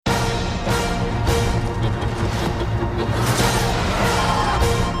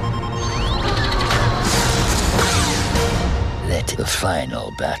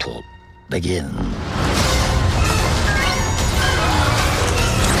final battle begins.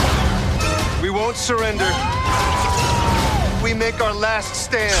 We won't surrender. We make our last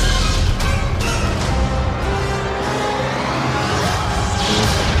stand.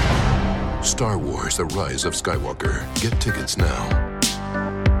 Star Wars: The Rise of Skywalker. Get tickets now.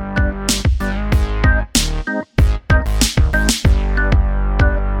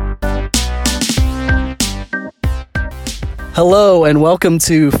 Hello and welcome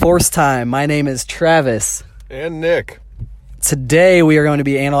to Force Time. My name is Travis. And Nick. Today we are going to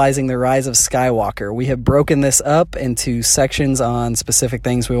be analyzing The Rise of Skywalker. We have broken this up into sections on specific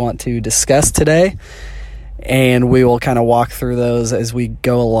things we want to discuss today, and we will kind of walk through those as we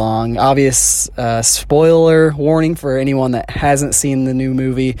go along. Obvious spoiler warning for anyone that hasn't seen the new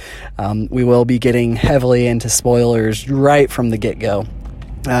movie. We will be getting heavily into spoilers right from the get-go.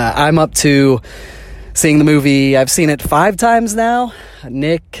 I'm up to seeing the movie. I've seen it 5 times now.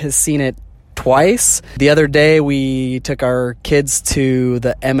 Nick has seen it twice. The other day we took our kids to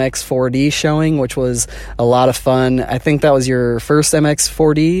the MX4D showing, which was a lot of fun. I think that was your first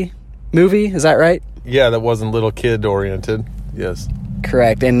MX4D movie, is that right? Yeah, that wasn't little kid oriented. Yes.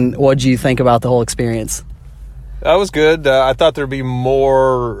 Correct. And what did you think about the whole experience? That was good. I thought there'd be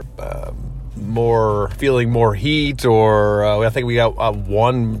more feeling more heat, or I think we got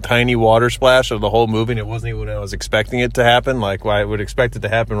one tiny water splash of the whole movie, and it wasn't even when I was expecting it to happen. Like, I would expect it to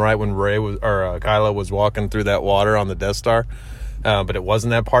happen right when Kylo was walking through that water on the Death Star, but it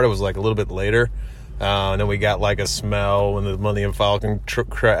wasn't that part. It was like a little bit later. And then we got like a smell when the Millennium Falcon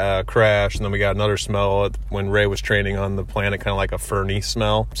crashed, and then we got another smell when Rey was training on the planet, kind of like a ferny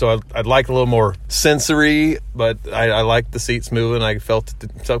smell. So I'd like a little more sensory, but I liked the seats moving. I felt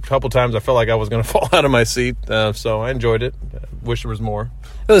a couple times I felt like I was going to fall out of my seat, so I enjoyed it. Wish there was more.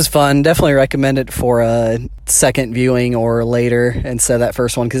 It was fun. Definitely recommend it for a second viewing or later instead of that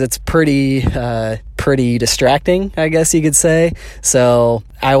first one, because it's pretty distracting, I guess you could say. So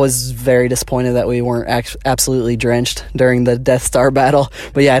I was very disappointed that we weren't absolutely drenched during the Death Star battle.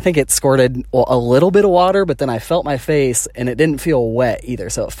 But yeah, I think it squirted a little bit of water, but then I felt my face and it didn't feel wet either.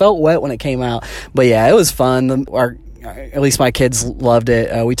 So it felt wet when it came out. But yeah, it was fun. At least my kids loved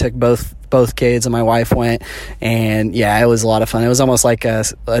it. We took both kids and my wife went, and yeah, it was a lot of fun. It was almost like a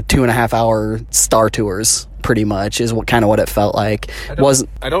 2.5 hour Star Tours, pretty much, is what it felt like.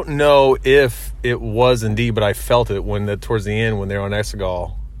 I don't know if it was indeed, but I felt it towards the end when they were on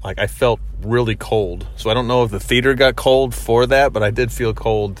Exegol. Like, I felt really cold. So I don't know if the theater got cold for that, but I did feel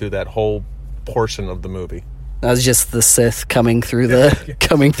cold through that whole portion of the movie. That was just the Sith coming through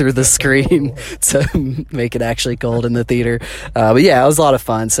the screen to make it actually cold in the theater. But yeah, it was a lot of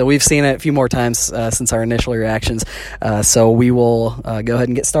fun. So we've seen it a few more times since our initial reactions. So we will go ahead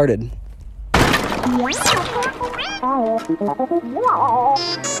and get started.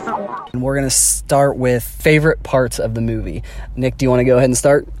 And we're going to start with favorite parts of the movie. Nick, do you want to go ahead and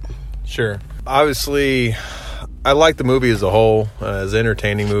start? Sure. Obviously, I like the movie as a whole. It's an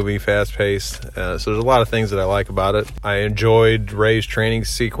entertaining movie, fast-paced. So there's a lot of things that I like about it. I enjoyed Rey's training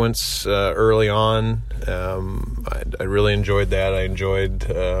sequence early on. I really enjoyed that. I enjoyed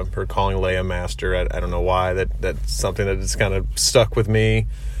her calling Leia Master. I don't know why. That's something that just kind of stuck with me.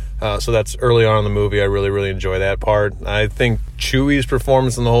 So that's early on in the movie. I really, really enjoy that part. I think Chewie's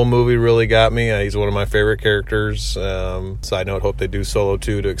performance in the whole movie really got me. He's one of my favorite characters. Side note, hope they do Solo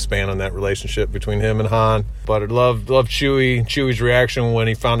 2 to expand on that relationship between him and Han. But I love Chewie. Chewie's reaction when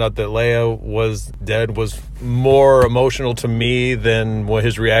he found out that Leia was dead was more emotional to me than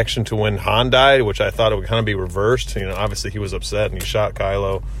his reaction to when Han died, which I thought it would kind of be reversed. Obviously he was upset and he shot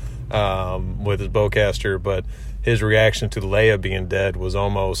Kylo with his bowcaster, but his reaction to Leia being dead was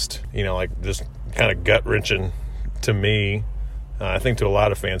almost, like just kind of gut-wrenching to me. I think to a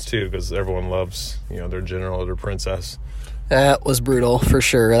lot of fans, too, because everyone loves, their general or their princess. That was brutal, for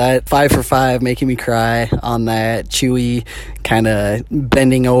sure. That 5 for 5 making me cry on that. Chewie kind of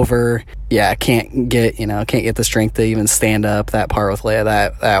bending over. Yeah, can't get the strength to even stand up. That part with Leia,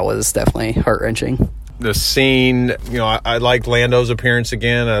 that was definitely heart-wrenching. The scene, I liked Lando's appearance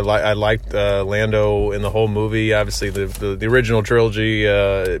again. I liked Lando in the whole movie. Obviously, the original trilogy,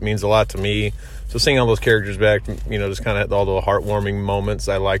 it means a lot to me. So seeing all those characters back, just kind of all the heartwarming moments.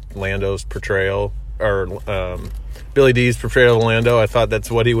 I liked Lando's portrayal, or Billy D's portrayal of Lando. I thought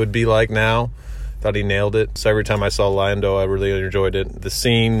that's what he would be like now. Thought he nailed it. So every time I saw Lando, I really enjoyed it. The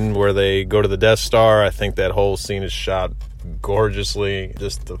scene where they go to the Death Star, I think that whole scene is shot gorgeously.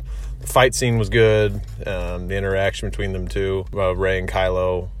 Just the fight scene was good. The interaction between them two, Rey and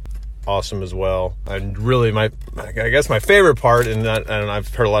Kylo, awesome as well. And really, I guess my favorite part, and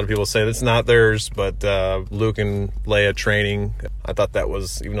I've heard a lot of people say it's not theirs, but Luke and Leia training. I thought that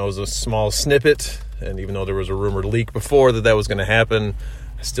was, even though it was a small snippet, and even though there was a rumored leak before that was going to happen,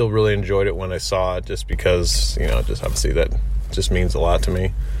 I still really enjoyed it when I saw it, just because, just obviously that just means a lot to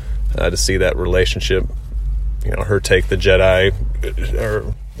me, to see that relationship, her take the Jedi,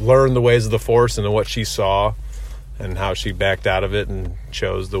 or learn the ways of the Force, and what she saw, and how she backed out of it and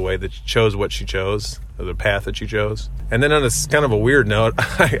chose what she chose, or the path that she chose. And then on a kind of a weird note,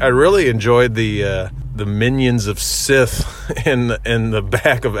 I really enjoyed the minions of Sith in the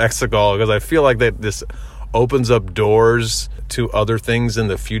back of Exegol, because I feel like that this opens up doors to other things in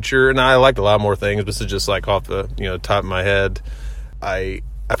the future. And I liked a lot more things, but this is just like off the top of my head.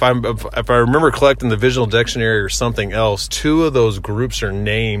 If I remember collecting the visual dictionary or something else, 2 of those groups are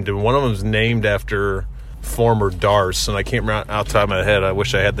named, and one of them is named after former Darths, and I can't remember out the top of my head. I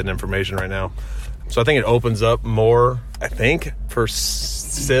wish I had that information right now. So I think it opens up more, for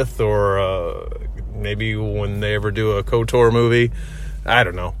Sith, or maybe when they ever do a KOTOR movie. I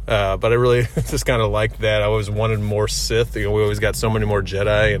don't know. But I really just kind of liked that. I always wanted more Sith. We always got so many more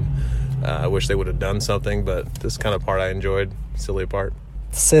Jedi, and I wish they would have done something, but this kind of part I enjoyed, silly part.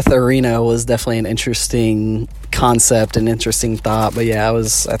 Sith Arena was definitely an interesting concept, an interesting thought, but yeah,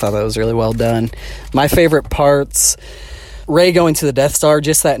 I thought that was really well done. My favorite parts, Rey going to the Death Star,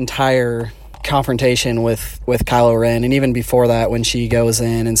 just that entire confrontation with Kylo Ren, and even before that, when she goes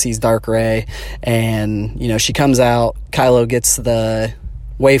in and sees Dark Rey, and she comes out, Kylo gets the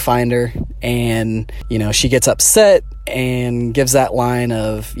Wayfinder, and she gets upset and gives that line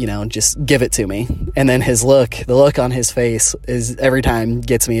of just give it to me, and then the look on his face is every time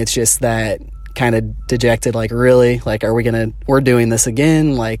gets me. It's just that kind of dejected, like, really, like, we're doing this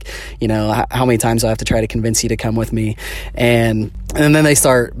again, like, how many times do I have to try to convince you to come with me? And then they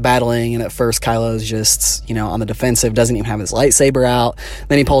start battling, and at first Kylo's just on the defensive, doesn't even have his lightsaber out,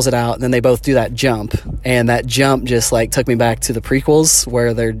 then he pulls it out, and then they both do that jump, and that jump just like took me back to the prequels,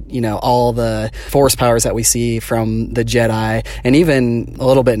 where they're all the Force powers that we see from the Jedi, and even a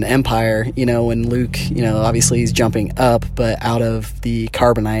little bit in Empire, when Luke, obviously he's jumping up but out of the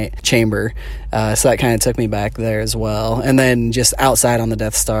carbonite chamber. So that kind of took me back there as well. And then just outside on the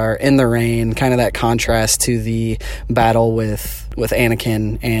Death Star in the rain, kind of that contrast to the battle with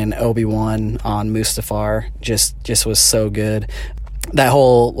Anakin and Obi-Wan on Mustafar just was so good. That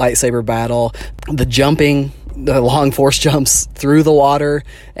whole lightsaber battle, the jumping, the long Force jumps through the water,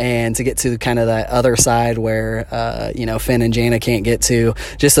 and to get to kind of that other side where Finn and Jaina can't get to,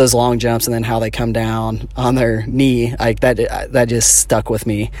 just those long jumps, and then how they come down on their knee, like that just stuck with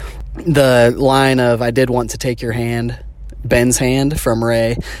me. The line of "I did want to take your hand," Ben's hand from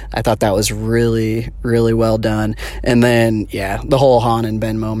Rey, I thought that was really, really well done. And then the whole Han and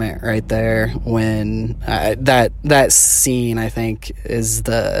Ben moment right there, when that scene, I think, is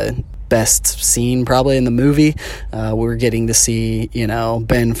the best scene probably in the movie. We're getting to see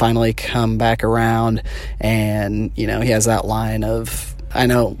Ben finally come back around, and he has that line of, I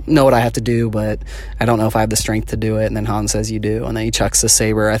know what I have to do, but I don't know if I have the strength to do it. And then Han says, you do. And then he chucks the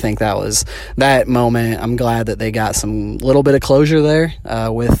saber. I think that was that moment. I'm glad that they got some little bit of closure there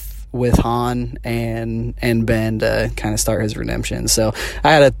with Han and Ben to kind of start his redemption. So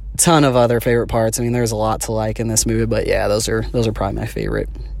I had a ton of other favorite parts. I mean, there's a lot to like in this movie, but yeah, those are probably my favorite.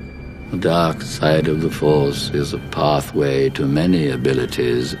 The dark side of the Force is a pathway to many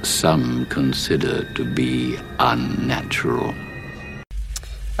abilities some consider to be unnatural.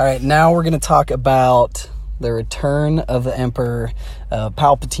 All right, now we're going to talk about the return of the Emperor,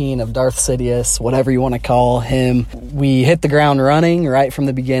 Palpatine, of Darth Sidious, whatever you want to call him. We hit the ground running right from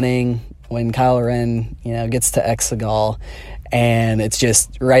the beginning when Kylo Ren, gets to Exegol, and it's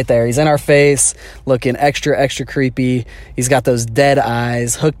just right there. He's in our face, looking extra, extra creepy. He's got those dead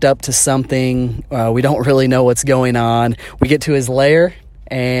eyes, hooked up to something. We don't really know what's going on. We get to his lair,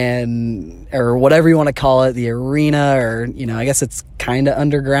 or whatever you want to call it, the arena, or I guess it's kind of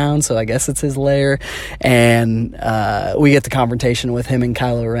underground, so I guess it's his lair, and we get the confrontation with him and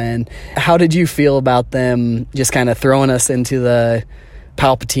Kylo Ren. How did you feel about them just kind of throwing us into the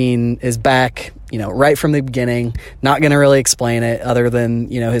Palpatine is back, right from the beginning, not going to really explain it other than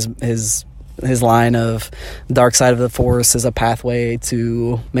his line of dark side of the Force is a pathway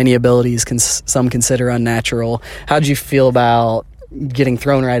to many abilities some consider unnatural? How did you feel about getting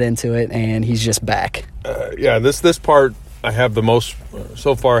thrown right into it, and he's just back? This part I have the most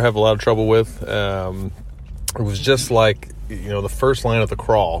so far. I have a lot of trouble with. It was just like the first line of the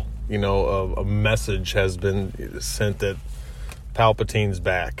crawl. A message has been sent that Palpatine's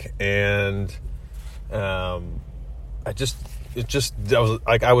back, and I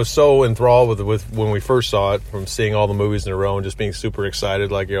I was so enthralled with when we first saw it, from seeing all the movies in a row and just being super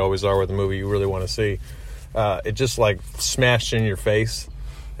excited like you always are with a movie you really want to see. It just like smashed in your face.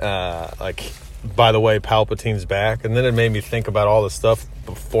 Like, by the way, Palpatine's back. And then it made me think about all the stuff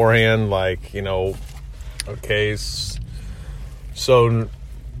beforehand, like, you know, okay, so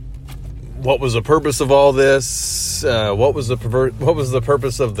what was the purpose of all this? What was the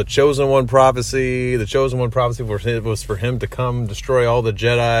purpose of the Chosen One prophecy? The Chosen One prophecy was for him to come destroy all the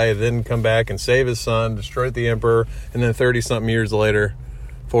Jedi, then come back and save his son, destroy the Emperor, and then 30-something years later,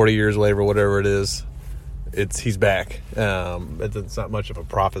 40 years later, whatever it is, he's back. It's not much of a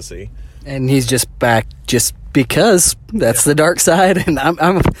prophecy, and he's just back just because that's the dark side, and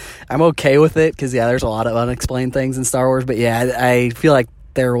I'm okay with it because there's a lot of unexplained things in Star Wars, but I feel like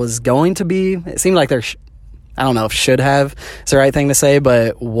there was going to be, it seemed like there, I don't know if should have is the right thing to say,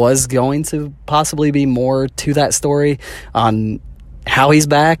 but was going to possibly be more to that story on how he's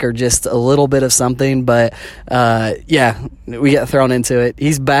back or just a little bit of something. But we get thrown into it.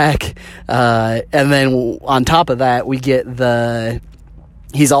 He's back. And then on top of that, we get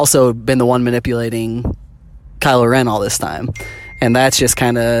he's also been the one manipulating Kylo Ren all this time. And that's just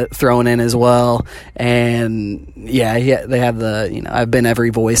kind of thrown in as well. And they have the, I've been every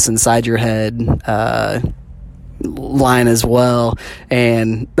voice inside your head line as well.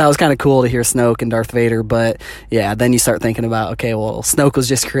 And that was kind of cool to hear Snoke and Darth Vader. But then you start thinking about, okay, well, Snoke was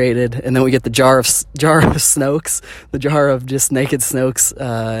just created. And then we get the jar of Snokes, the jar of just naked Snokes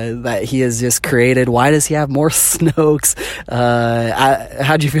that he has just created. Why does he have more Snokes?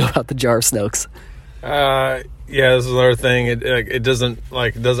 How'd you feel about the jar of Snokes? This is another thing. It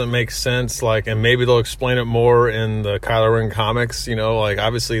doesn't make sense. And maybe they'll explain it more in the Kylo Ren comics.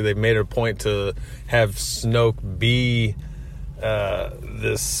 Obviously they've made a point to have Snoke be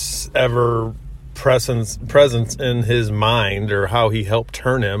this ever presence in his mind, or how he helped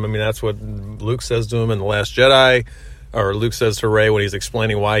turn him. I mean, that's what Luke says to him in The Last Jedi, or Luke says to Rey when he's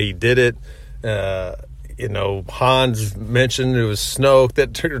explaining why he did it. Hans mentioned it was Snoke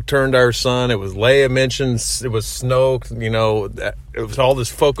that turned our son. It was Leia mentioned it was Snoke. It was all this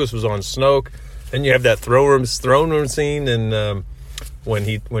focus was on Snoke. Then you have that throne room scene, and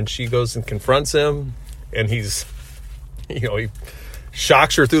when she goes and confronts him, and he's, he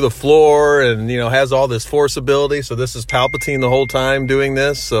shocks her through the floor, and has all this force ability. So this is Palpatine the whole time doing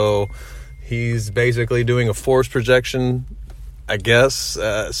this. So he's basically doing a force projection, I guess.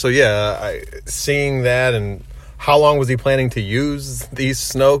 Seeing that, and how long was he planning to use these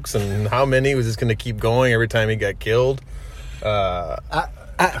Snokes, and how many was just going to keep going every time he got killed?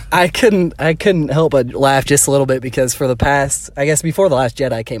 I couldn't help but laugh just a little bit, because for the past, I guess before The Last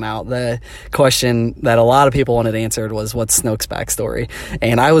Jedi came out, the question that a lot of people wanted answered was, what's Snoke's backstory?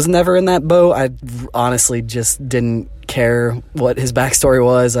 And I was never in that boat. I honestly just didn't care what his backstory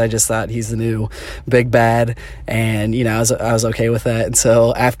was. I just thought he's the new big bad, and I was okay with that. And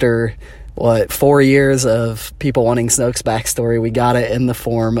so after 4 years of people wanting Snoke's backstory, we got it in the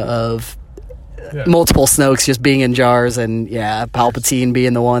form of multiple Snokes just being in jars, and Palpatine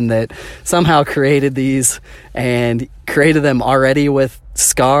being the one that somehow created these, and created them already with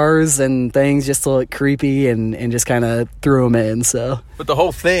scars and things just to look creepy, and just kind of threw them in. So, but the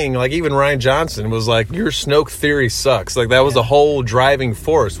whole thing, even Rian Johnson was like, your Snoke theory sucks. That was the whole driving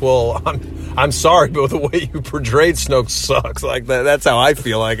force. Well, I'm sorry, but the way you portrayed Snoke sucks. That's how I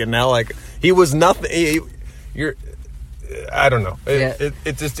feel. And now he was nothing. I don't know.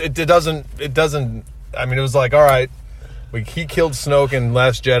 It doesn't. I mean, it was like, all right, he killed Snoke in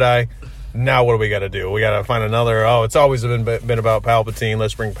Last Jedi. Now what do we got to do? We got to find another. Oh, it's always been about Palpatine.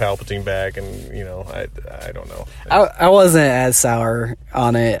 Let's bring Palpatine back. And I don't know. I wasn't as sour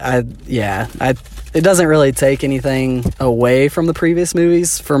on it. It doesn't really take anything away from the previous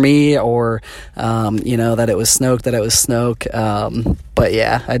movies for me, or that it was Snoke. But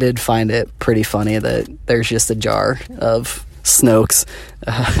I did find it pretty funny that there's just a jar of Snokes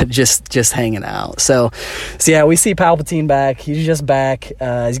just hanging out. So we see Palpatine back. He's just back.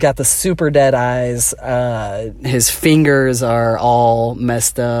 He's got the super dead eyes. His fingers are all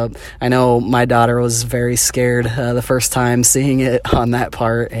messed up. I know my daughter was very scared the first time seeing it on that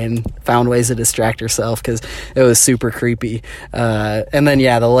part, and found ways to distract herself because it was super creepy. And then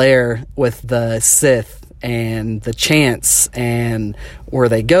the layer with the Sith and the chants, and were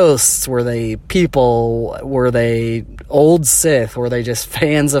they ghosts? Were they people? Were they old Sith? Were they just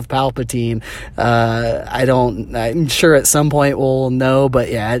fans of Palpatine? I'm sure at some point we'll know, but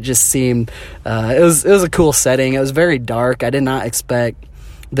it just seemed, it was a cool setting. It was very dark. I did not expect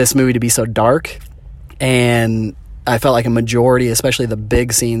this movie to be so dark, and I felt like a majority, especially the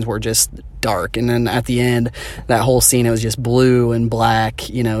big scenes, were just dark. And then at the end, that whole scene, it was just blue and black,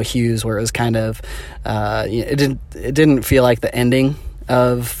 hues, where it was kind of, it didn't feel like the ending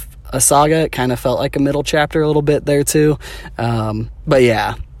of a saga. It kind of felt like a middle chapter a little bit there too. But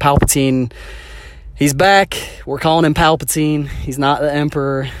yeah, Palpatine, he's back. We're calling him Palpatine. He's not the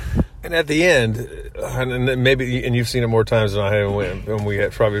Emperor. And at the end, and maybe, and you've seen it more times than I have, and we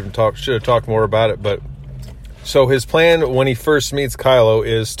had probably should have talked more about it, but so his plan when he first meets Kylo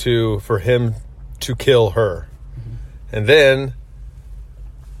is for him to kill her. And then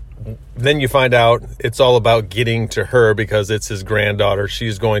you find out it's all about getting to her because it's his granddaughter.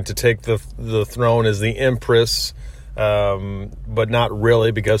 She's going to take the throne as the Empress, but not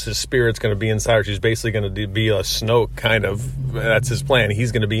really, because his spirit's going to be inside her. She's basically going to be a Snoke, kind of. That's his plan.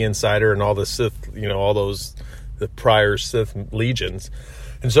 He's going to be inside her and all the Sith, all the prior Sith legions.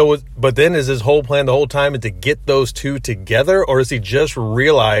 And so, but then is his whole plan the whole time to get those two together, or does he just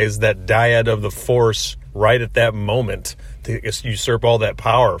realize that dyad of the Force right at that moment to usurp all that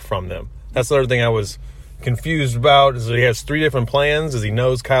power from them? That's the other thing I was confused about. Is that he has 3 different plans, as he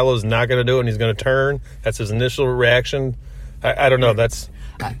knows Kylo's not going to do it and he's going to turn. That's his initial reaction. I don't know.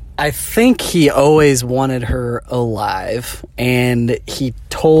 I think he always wanted her alive, and he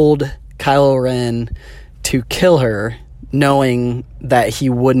told Kylo Ren to kill her, knowing that he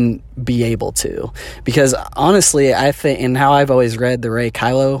wouldn't be able to. Because honestly, I think, and how I've always read the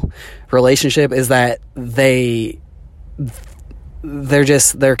Rey-Kylo relationship, is that they're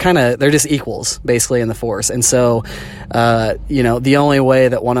just equals basically in the Force. And so the only way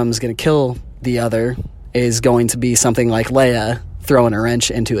that one of them is going to kill the other is going to be something like Leia throwing a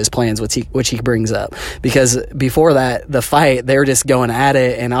wrench into his plans, which he brings up. Because before that, the fight, they were just going at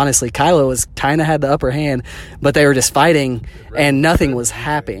it, and honestly, Kylo was kind of had the upper hand, but they were just fighting, and nothing was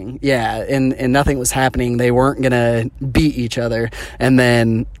happening. Yeah, and nothing was happening. They weren't gonna beat each other, and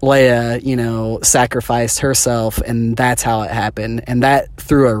then Leia, sacrificed herself, and that's how it happened, and that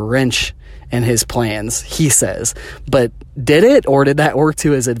threw a wrench in his plans, he says. But did it, or did that work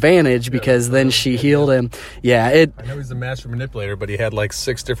to his advantage? Because then she healed him. Yeah, I know he's a master manipulator, but he had like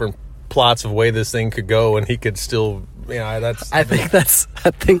 6 different plots of way this thing could go, and he could still. I think that's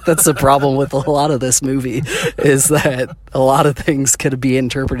the problem with a lot of this movie, is that a lot of things could be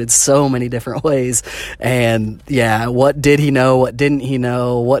interpreted so many different ways. And yeah, what did he know? What didn't he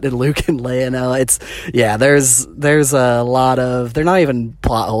know? What did Luke and Leia know? There's a lot of, they're not even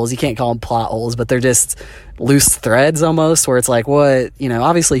plot holes. You can't call them plot holes, but they're just loose threads almost, where it's like, what,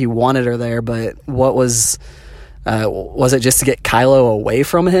 obviously he wanted her there, but what was it just to get Kylo away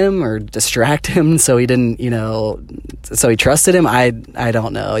from him or distract him so he didn't, so he trusted him? I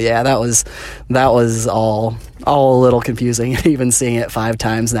don't know. Yeah, that was all a little confusing. Even seeing it 5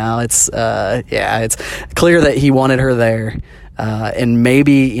 times now, it's clear that he wanted her there, and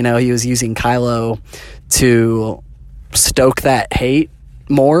maybe he was using Kylo to stoke that hate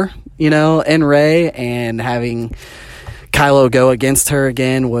more, in Rey, and having Kylo go against her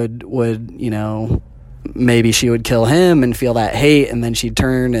again would maybe she would kill him and feel that hate, and then she'd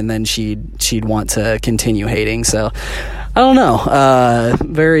turn, and then she'd want to continue hating. So I don't know. A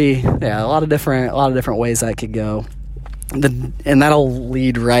lot of different ways that could go. And that'll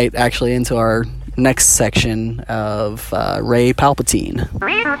lead right actually into our next section of Rey Palpatine.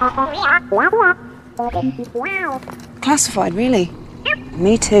 Classified, really?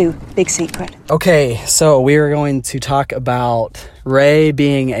 Me too. Big secret. Okay, so we are going to talk about Rey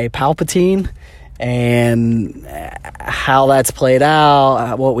being a Palpatine, and how that's played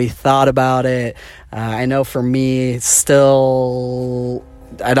out, what we thought about it. I know for me, still,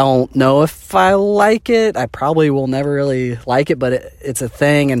 I don't know if I like it. I probably will never really like it, but it's a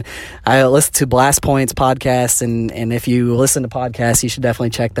thing. And I listen to Blast Points podcast, and if you listen to podcasts, you should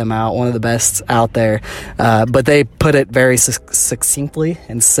definitely check them out. One of the best out there. But they put it very succinctly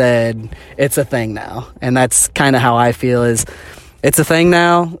and said, it's a thing now. And that's kind of how I feel, is it's a thing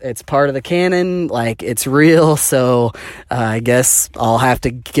now. It's part of the canon. Like, it's real. So I guess I'll have to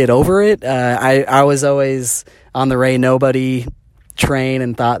get over it. I was always on the Rey Nobody train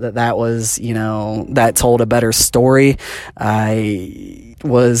and thought that was, that told a better story. I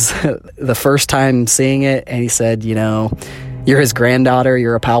was the first time seeing it, and he said, you're his granddaughter,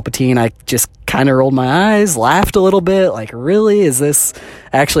 you're a Palpatine. I just kind of rolled my eyes, laughed a little bit, like, really? Is this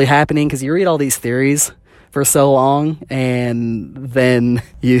actually happening? Because you read all these theories for so long, and then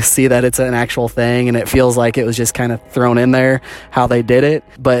you see that it's an actual thing, and it feels like it was just kind of thrown in there how they did it.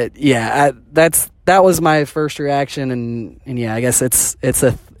 But yeah, that was my first reaction, and yeah, I guess it's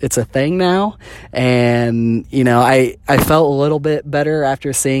a thing now. And I felt a little bit better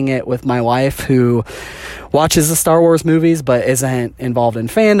after seeing it with my wife, who watches the Star Wars movies, but isn't involved in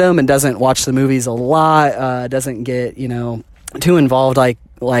fandom and doesn't watch the movies a lot, doesn't get, too involved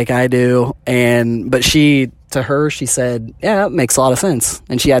like I do. But she said, yeah, that makes a lot of sense.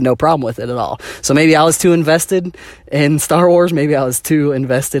 And she had no problem with it at all. So maybe I was too invested in Star Wars. Maybe I was too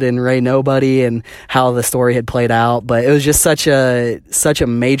invested in Rey Nobody and how the story had played out. But it was just such a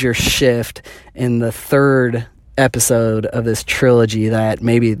major shift in the third episode of this trilogy that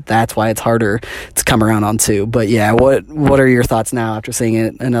maybe that's why it's harder to come around on too. But yeah, what are your thoughts now after seeing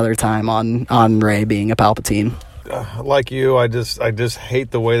it another time on Rey being a Palpatine? Like you, I just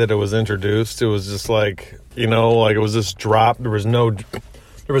hate the way that it was introduced. It was just like, it was just dropped. There was no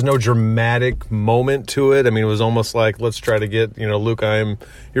dramatic moment to it. I mean, it was almost like, let's try to get, Luke, I'm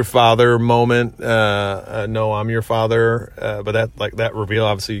your father moment. No, I'm your father. But that reveal,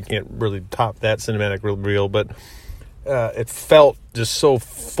 obviously you can't really top that cinematic reveal, but it felt just so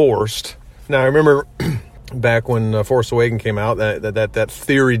forced. Now I remember back when Force Awakens came out, that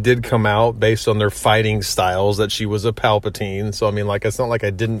theory did come out based on their fighting styles that she was a Palpatine. So I mean, it's not like I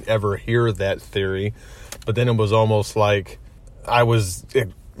didn't ever hear that theory, but then it was almost like once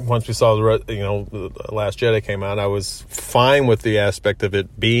we saw the Last Jedi came out, I was fine with the aspect of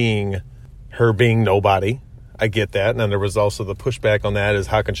it being her being nobody. I get that, and then there was also the pushback on that is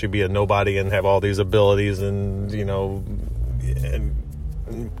how can she be a nobody and have all these abilities and and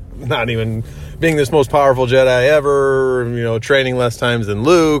not even being this most powerful Jedi ever, training less times than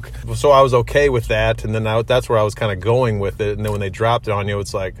Luke. So I was okay with that, and then that's where I was kind of going with it. And then when they dropped it on you,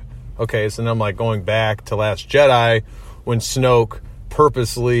 it's like, okay, so then I'm going back to Last Jedi when Snoke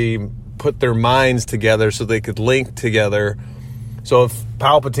purposely put their minds together so they could link together. So if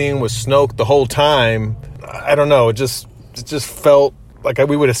Palpatine was Snoke the whole time, I don't know, it just felt like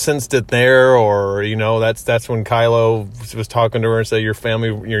we would have sensed it there, or that's when Kylo was talking to her and said, "Your family,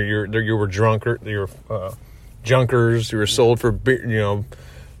 you were junkers, you were sold for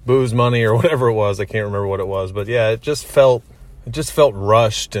booze money or whatever it was." I can't remember what it was, but yeah, it just felt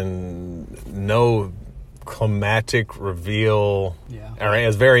rushed and no climatic reveal. Yeah, all right,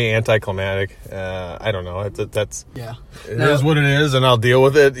 it's very anticlimactic. I don't know. That's yeah. It is what it is, and I'll deal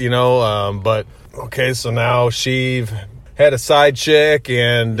with it. But okay, so now Sheev had a side chick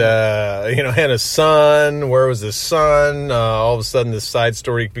and, had a son. Where was his son? All of a sudden, this side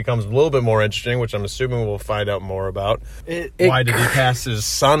story becomes a little bit more interesting, which I'm assuming we'll find out more about. Why did he pass his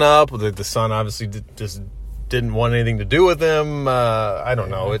son up? The son obviously just didn't want anything to do with him. I don't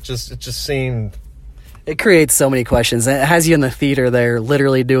know. It just seemed... It creates so many questions. It has you in the theater there,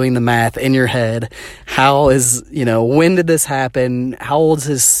 literally doing the math in your head. How is, when did this happen? How old's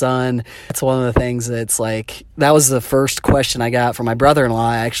his son? That's one of the things that's that was the first question I got from my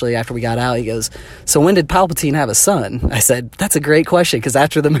brother-in-law, actually, after we got out. He goes, so when did Palpatine have a son? I said, that's a great question, because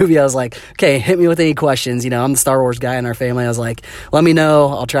after the movie, I was like, okay, hit me with any questions. I'm the Star Wars guy in our family. I was like, let me know.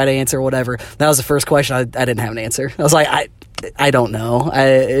 I'll try to answer whatever. That was the first question. I didn't have an answer. I was like, I don't know.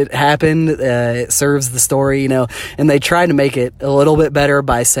 It happened. It serves the story, and they tried to make it a little bit better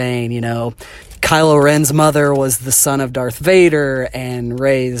by saying, Kylo Ren's mother was the son of Darth Vader and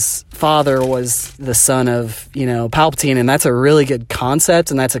Rey's father was the son of, Palpatine. And that's a really good concept.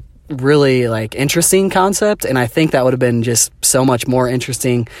 And that's a really interesting concept. And I think that would have been just so much more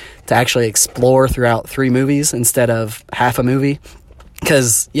interesting to actually explore throughout 3 movies instead of half a movie.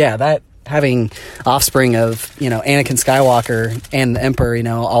 Because, that having offspring of, Anakin Skywalker and the Emperor,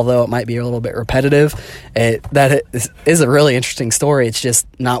 although it might be a little bit repetitive, that is a really interesting story. It's just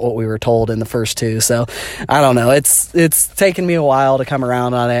not what we were told in the first 2. So I don't know. It's taken me a while to come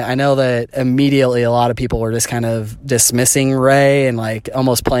around on it. I know that immediately a lot of people were just kind of dismissing Rey and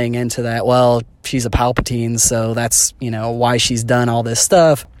almost playing into that, well, she's a Palpatine, so that's, why she's done all this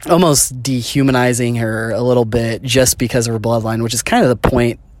stuff, almost dehumanizing her a little bit just because of her bloodline, which is kind of the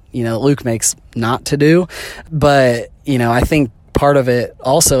point Luke makes not to do. But, I think part of it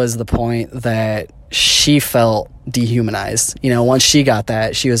also is the point that she felt dehumanized. Once she got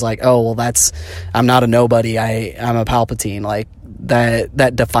that, she was like, oh, well, I'm not a nobody. I'm a Palpatine.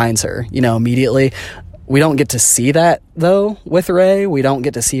 That defines her, immediately. We don't get to see that, though, with Rey. We don't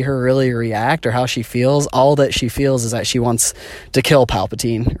get to see her really react or how she feels. All that she feels is that she wants to kill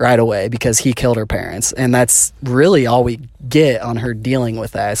Palpatine right away because he killed her parents. And that's really all we get on her dealing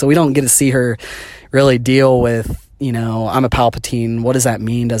with that. So we don't get to see her really deal with, I'm a Palpatine. What does that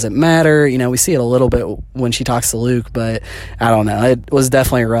mean? Does it matter? We see it a little bit when she talks to Luke, but I don't know. It was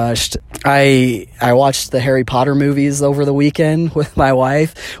definitely rushed. I watched the Harry Potter movies over the weekend with my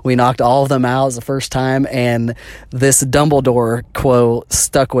wife. We knocked all of them out. It was the first time, and this Dumbledore quote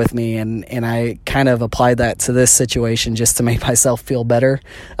stuck with me, and I kind of applied that to this situation just to make myself feel better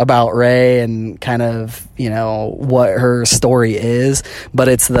about Rey and kind of, what her story is. But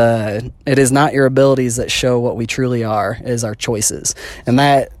it is not your abilities that show what we truly are, it is our choices. And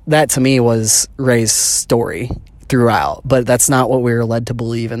that to me was Rey's story throughout, but that's not what we were led to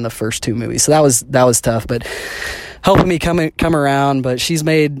believe in the first two movies. So that was tough, but helping me come around. But she's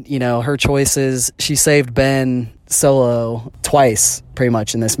made, her choices. She saved Ben Solo twice pretty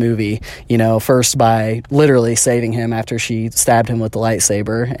much in this movie, first by literally saving him after she stabbed him with the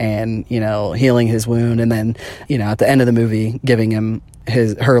lightsaber and, healing his wound, and then, at the end of the movie giving him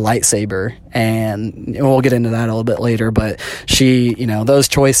her lightsaber, and we'll get into that a little bit later. But she, those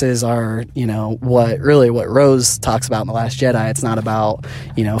choices are, what Rose talks about in The Last Jedi. It's not about,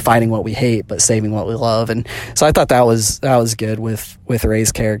 fighting what we hate, but saving what we love. And so I thought that was good with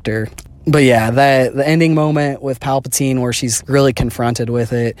Rey's character. But yeah, the ending moment with Palpatine where she's really confronted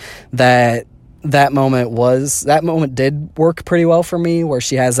with it, that moment did work pretty well for me, where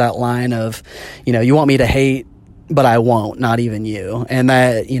she has that line of, you want me to hate, but I won't, not even you. And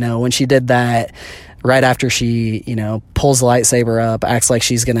that, when she did that, right after she, pulls the lightsaber up, acts like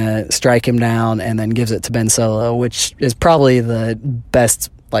she's going to strike him down, and then gives it to Ben Solo, which is probably the best,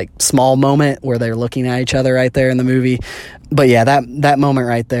 small moment where they're looking at each other right there in the movie. But yeah, that moment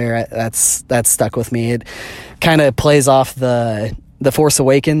right there, that's stuck with me. It kind of plays off the Force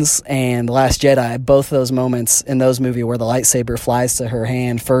Awakens and The Last Jedi, both of those moments in those movies where the lightsaber flies to her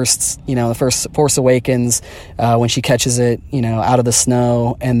hand first, the first Force Awakens, when she catches it, out of the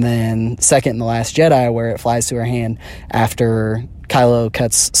snow, and then second in The Last Jedi where it flies to her hand after Kylo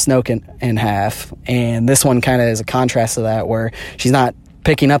cuts Snoke in half. And this one kind of is a contrast to that, where she's not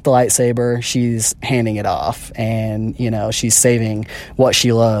picking up the lightsaber, she's handing it off, and she's saving what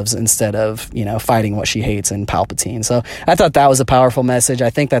she loves instead of fighting what she hates in Palpatine. So I thought that was a powerful message. I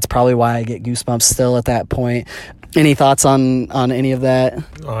think that's probably why I get goosebumps still at that point. Any thoughts on any of that?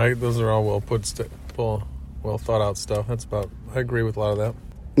 Those are all well thought out stuff. I agree with a lot of that.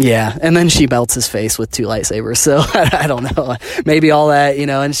 Yeah, and then she melts his face with two lightsabers. So I don't know, maybe all that,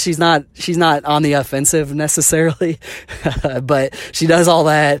 and she's not on the offensive necessarily, but she does all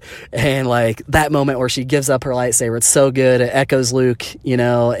that, and that moment where she gives up her lightsaber, it's so good. It echoes Luke,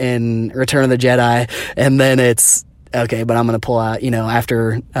 in Return of the Jedi, and then it's okay, but I'm going to pull out,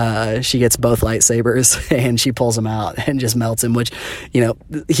 after she gets both lightsabers and she pulls them out and just melts him, which,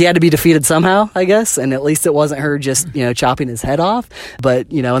 he had to be defeated somehow, I guess. And at least it wasn't her just, chopping his head off.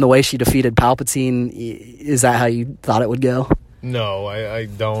 But, in the way she defeated Palpatine, is that how you thought it would go? No, I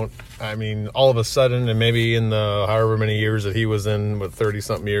don't. I mean, all of a sudden, and maybe in the however many years that he was in,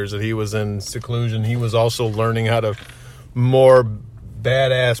 30-something years that he was in seclusion, he was also learning how to more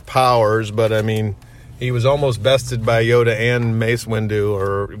badass powers. But, I mean, he was almost bested by Yoda and Mace Windu,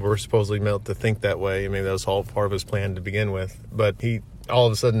 or we're supposedly meant to think that way. I mean, that was all part of his plan to begin with. But all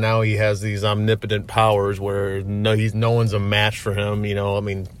of a sudden now he has these omnipotent powers where no one's a match for him. I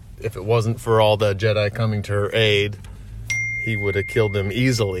mean, if it wasn't for all the Jedi coming to her aid, he would have killed them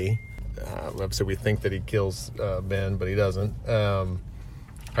easily. Obviously, we think that he kills Ben, but he doesn't.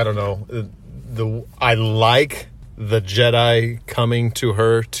 I don't know. I like the Jedi coming to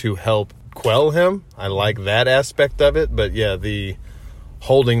her to help quell him. I like that aspect of it, but yeah, the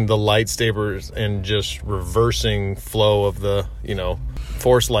holding the lightsabers and just reversing flow of the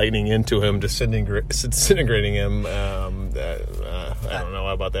force lightning into him, disintegrating him. I don't know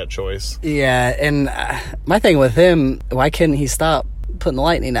about that choice. Yeah, and my thing with him, why couldn't he stop putting the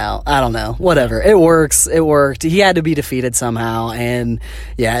lightning out? I don't know. Whatever. It works. It worked. He had to be defeated somehow, and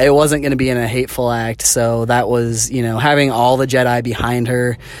yeah, it wasn't going to be in a hateful act. So that was, having all the Jedi behind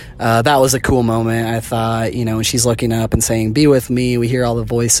her. That was a cool moment. I thought, when she's looking up and saying, "Be with me," we hear all the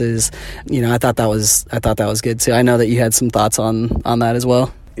voices. I thought that was good too. I know that you had some thoughts on that as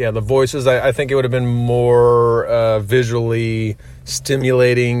well. Yeah, the voices, I think it would have been more visually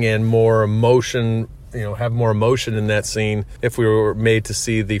stimulating and more emotion, have more emotion in that scene if we were made to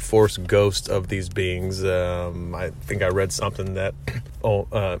see the Force ghost of these beings. I think I read something that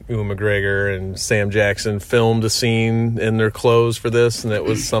Ewan McGregor and Sam Jackson filmed a scene in their clothes for this, and it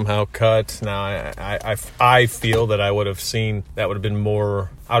was somehow cut. Now, I feel that I would have been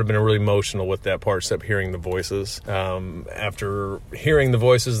really emotional with that part, except hearing the voices. After hearing the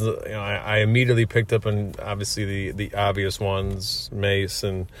voices, I immediately picked up on, obviously, the obvious ones, Mace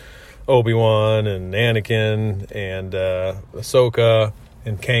and Obi-Wan and Anakin and Ahsoka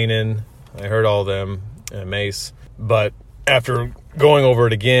and Kanan. I heard all of them, and Mace. But after going over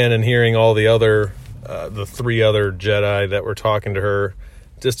it again and hearing all the other, the 3 other Jedi that were talking to her,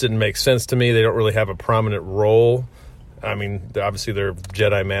 just didn't make sense to me. They don't really have a prominent role. I mean, obviously they're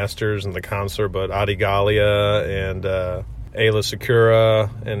Jedi Masters and the Counselor, but Adi Gallia and Ayla Secura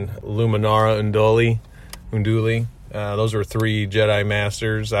and Luminara Unduli. Those are 3 Jedi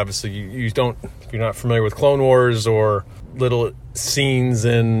Masters. Obviously, if you're not familiar with Clone Wars or little scenes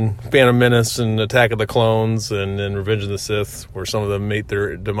in Phantom Menace and Attack of the Clones and in Revenge of the Sith, where some of them meet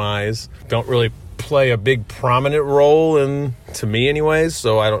their demise, don't really play a big prominent role to me anyways.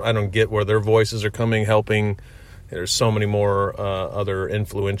 So I don't get where their voices are coming, helping. There's so many more other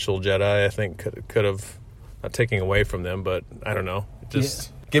influential Jedi I think could have, not taking away from them, but I don't know.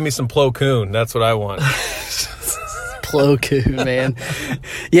 Just give me some Plo Koon. That's what I want. Plo Koon, man.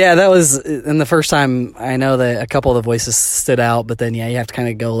 Yeah, that was, and the first time I know that a couple of the voices stood out, but then, you have to kind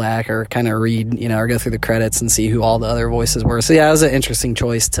of go back or kind of read, or go through the credits and see who all the other voices were. So, it was an interesting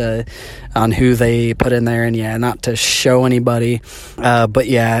choice on who they put in there, and, not to show anybody. But,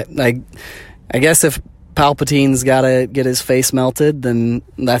 I guess if Palpatine's got to get his face melted, then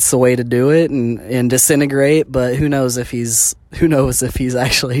that's the way to do it and disintegrate. But who knows if he's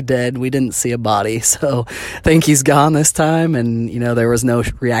actually dead? We didn't see a body, so I think he's gone this time. And there was no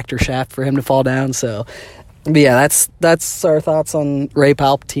reactor shaft for him to fall down. So, but that's our thoughts on Rey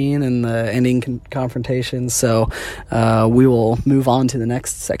Palpatine and the ending confrontation. So we will move on to the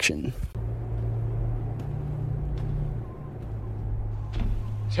next section.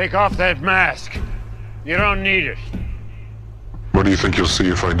 Take off that mask. You don't need it. What do you think you'll see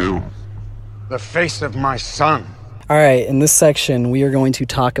if I do? The face of my son. All right, in this section, we are going to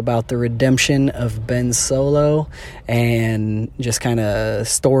talk about the redemption of Ben Solo and just kind of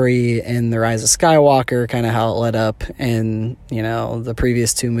story in The Rise of Skywalker, kind of how it led up in, the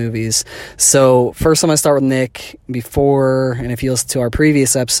previous 2 movies. So first I'm going to start with Nick. And if you listen to our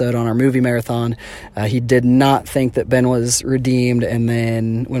previous episode on our movie marathon, he did not think that Ben was redeemed. And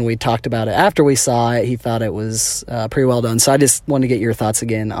then when we talked about it after we saw it, he thought it was pretty well done. So I just want to get your thoughts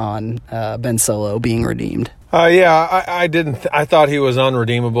again on Ben Solo being redeemed. I didn't. I thought he was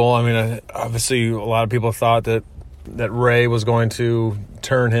unredeemable. I mean, obviously, a lot of people thought that Rey was going to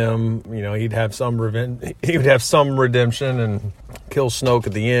turn him. He'd have some revenge. He would have some redemption and kill Snoke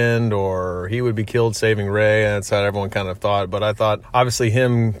at the end, or he would be killed saving Rey. That's how everyone kind of thought. But I thought, obviously,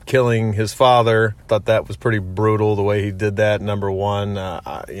 him killing his father, thought that was pretty brutal the way he did that. Number one,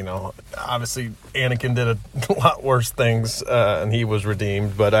 obviously Anakin did a lot worse things, and he was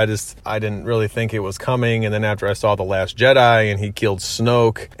redeemed. But I didn't really think it was coming. And then after I saw The Last Jedi and he killed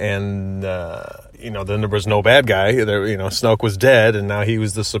Snoke, and then there was no bad guy. Snoke was dead, and now he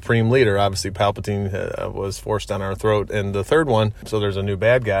was the supreme leader. Obviously, Palpatine was forced down our throat in the 3rd one, so there's a new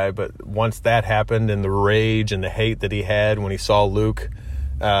bad guy. But once that happened, and the rage and the hate that he had when he saw Luke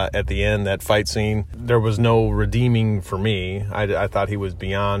at the end, that fight scene, there was no redeeming for me. I thought he was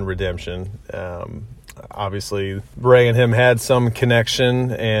beyond redemption. Obviously, Rey and him had some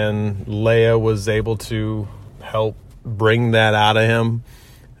connection, and Leia was able to help bring that out of him.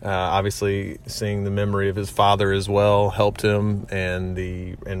 Obviously, seeing the memory of his father as well helped him,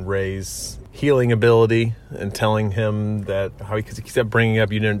 and Rey's healing ability, and telling him that he kept bringing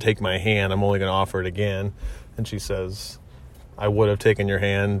up, "You didn't take my hand. I'm only going to offer it again." And she says, "I would have taken your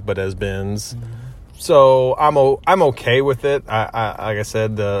hand, but as Ben's." Mm-hmm. So I'm okay with it. Like I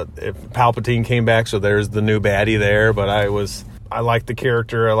said, if Palpatine came back, so there's the new baddie there. But I like the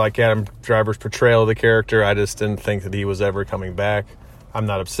character. I like Adam Driver's portrayal of the character. I just didn't think that he was ever coming back. I'm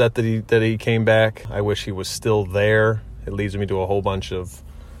not upset that he came back. I wish he was still there. It leads me to a whole bunch of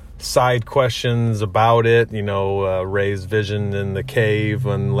side questions about it. Rey's vision in the cave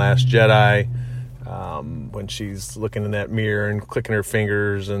on Last Jedi, when she's looking in that mirror and clicking her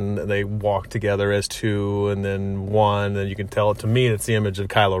fingers, and they walk together as 2 and then 1, and you can tell, to me, it's the image of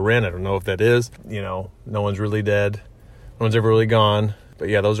Kylo Ren. I don't know if that is. No one's really dead. No one's ever really gone. But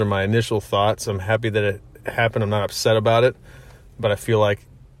yeah, those are my initial thoughts. I'm happy that it happened. I'm not upset about it. But I feel like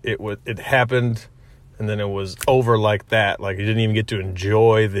it happened, and then it was over like that. Like, you didn't even get to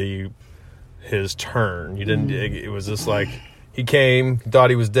enjoy his turn. You didn't. It was just like, he came,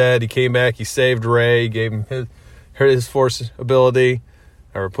 thought he was dead. He came back. He saved Rey. Gave him his force ability,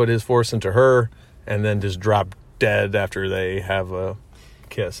 or put his force into her, and then just dropped dead after they have a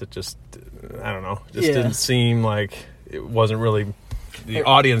kiss. It just, I don't know. Just didn't seem like, it wasn't really. The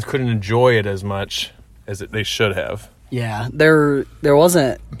audience couldn't enjoy it as much as they should have. Yeah, there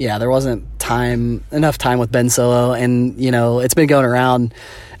wasn't enough time with Ben Solo, and it's been going around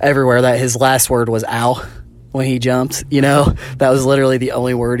everywhere that his last word was "ow" when he jumped. That was literally the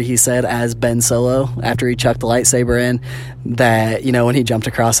only word he said as Ben Solo after he chucked the lightsaber in. That when he jumped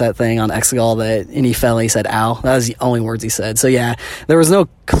across that thing on Exegol, and he fell, and he said "ow." That was the only words he said. So yeah, there was no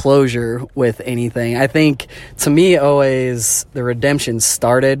closure with anything. I think, to me, always the redemption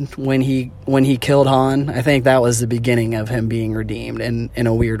started when he killed Han. I think that was the beginning of him being redeemed in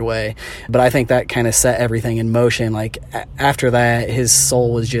a weird way. But I think that kind of set everything in motion. Like after that, his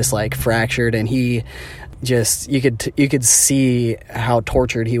soul was just like fractured, and he just you could see how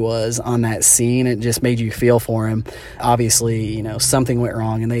tortured he was on that scene. It just made you feel for him. Obviously, something went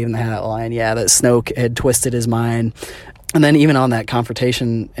wrong, and they even had that line, that Snoke had twisted his mind. And then even on that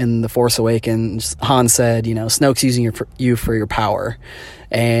confrontation in The Force Awakens, Han said, Snoke's using you for your power.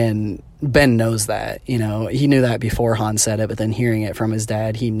 And Ben knows that. He knew that before Han said it, but then hearing it from his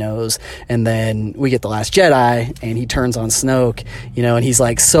dad, he knows. And then we get The Last Jedi, and he turns on Snoke, and he's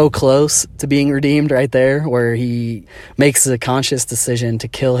like so close to being redeemed right there, where he makes a conscious decision to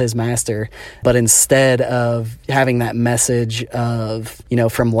kill his master. But instead of having that message of,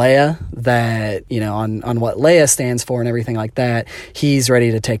 from Leia, that, on what Leia stands for and everything like that, he's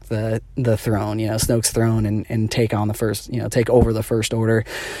ready to take the throne, Snoke's throne, and take on the first, take over the First Order.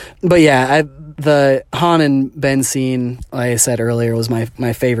 But yeah, the Han and Ben scene, like I said earlier, was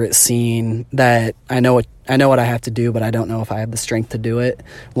my favorite scene. That I know what I have to do, but I don't know if I have the strength to do it.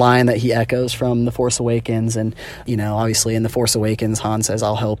 Line that he echoes from The Force Awakens, and obviously in The Force Awakens, Han says,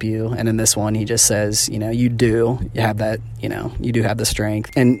 "I'll help you," and in this one, he just says, you have that, you do have the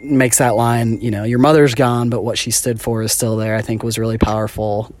strength, and makes that line, your mother's gone, but what she stood for is still there. I think was really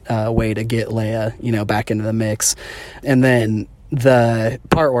powerful way to get Leia, back into the mix. And then the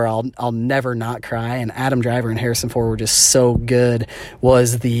part where I'll never not cry, and Adam Driver and Harrison Ford were just so good,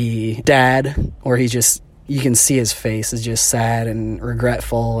 was the dad, where you can see his face is just sad and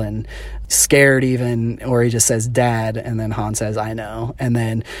regretful and scared even, or he just says "Dad," and then Han says "I know," and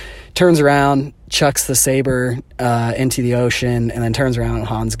then turns around, chucks the saber into the ocean, and then turns around and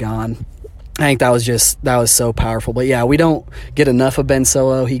Han's gone. I think that was so powerful. But yeah, we don't get enough of Ben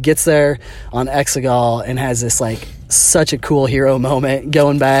Solo. He gets there on Exegol and has this such a cool hero moment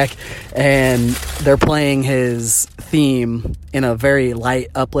going back, and they're playing his theme in a very light,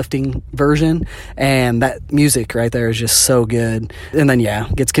 uplifting version, and that music right there is just so good. And then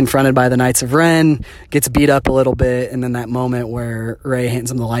gets confronted by the Knights of Ren, gets beat up a little bit, and then that moment where Rey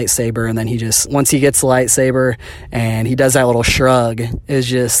hands him the lightsaber, and then once he gets the lightsaber and he does that little shrug,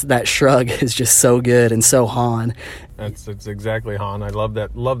 that shrug is just so good and so Han. That's exactly Han. I love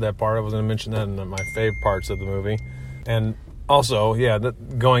that part. I was going to mention that in my fave parts of the movie. And also,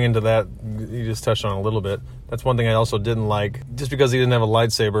 going into that, you just touched on a little bit. That's one thing I also didn't like. Just because he didn't have a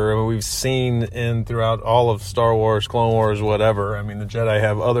lightsaber, we've seen throughout all of Star Wars, Clone Wars, whatever. I mean, the Jedi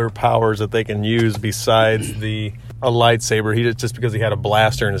have other powers that they can use besides a lightsaber. Just because he had a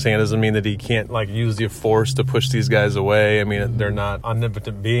blaster in his hand doesn't mean that he can't use the Force to push these guys away. I mean, they're not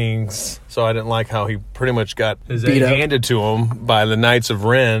omnipotent beings. So I didn't like how he pretty much got his aid handed to him by the Knights of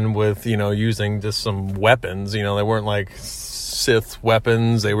Ren with, using just some weapons. They weren't Sith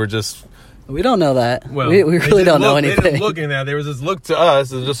weapons. They were just... We don't know that. Well, we really don't know anything. They didn't look at that. There was this look to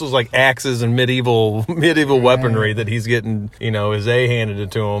us. This was like axes and medieval weaponry that he's getting, his A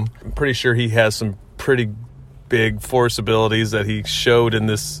handed to him. I'm pretty sure he has some pretty big Force abilities that he showed in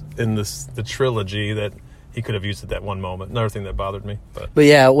the trilogy that he could have used at that one moment. Another thing that bothered me. But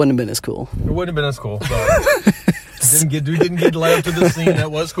yeah, it wouldn't have been as cool. It wouldn't have been as cool. But we didn't get led up to the scene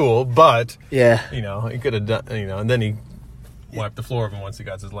that was cool. But he could have done. And then he wiped the floor of him once he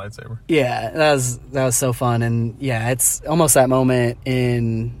got his lightsaber. Yeah, that was so fun. And it's almost that moment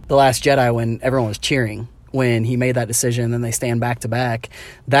in The Last Jedi when everyone was cheering when he made that decision, and then they stand back to back.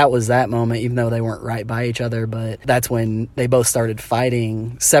 That was that moment, even though they weren't right by each other, but that's when they both started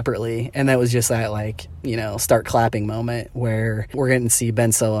fighting separately, and that was just that start clapping moment where we're getting to see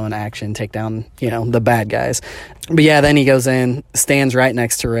Ben Solo in action take down the bad guys. But then he goes in, stands right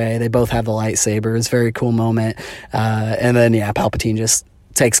next to Rey. They both have the lightsaber. It's a very cool moment. And then Palpatine just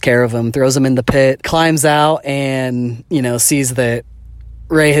takes care of him, throws him in the pit, climbs out, and sees that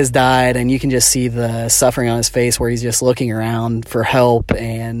Rey has died, and you can just see the suffering on his face where he's just looking around for help,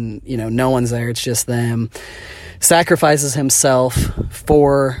 and no one's there. It's just them. Sacrifices himself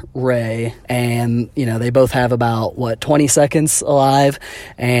for Rey, and they both have about 20 seconds alive.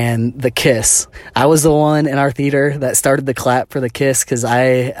 And the kiss, I was the one in our theater that started the clap for the kiss, because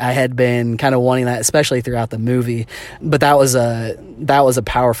I had been kind of wanting that, especially throughout the movie. But that was a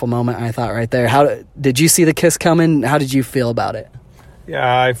powerful moment, I thought, right there. How did you see the kiss coming? How did you feel about it?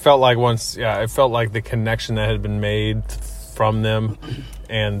 Yeah, I felt like the connection that had been made from them,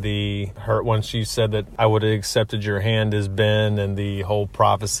 and when she said that I would have accepted your hand as Ben, and the whole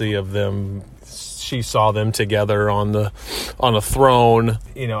prophecy of them, she saw them together on a throne.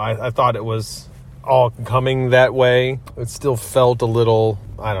 You know, I thought it was all coming that way. It still felt a little,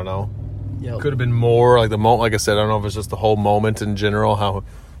 I don't know. Yep. Could have been more like the moment. Like I said, I don't know if it's just the whole moment in general, how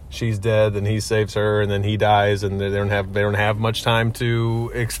she's dead, and he saves her, and then he dies, and they don't have much time to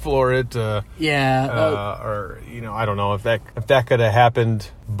explore it. Or you know, I don't know if that could have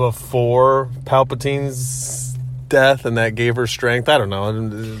happened before Palpatine's death, and that gave her strength. I don't know. I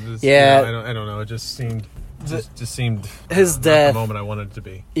don't know. It just seemed his not death. The moment I wanted it to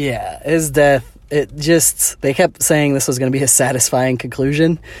be. Yeah, his death. They kept saying this was going to be a satisfying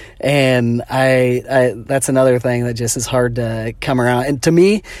conclusion, and I that's another thing that just is hard to come around. And to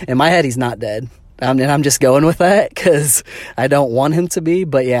me, in my head, he's not dead. And I'm just going with that because I don't want him to be.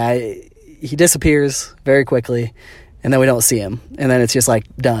 But yeah, he disappears very quickly, and then we don't see him, and then it's just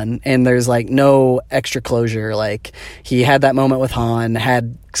like done. And there's like no extra closure. Like he had that moment with Han,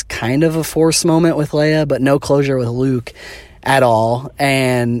 had kind of a Force moment with Leia, but no closure with Luke at all,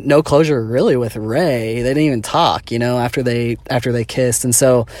 and no closure really with Rey. They didn't even talk, you know, after they kissed. And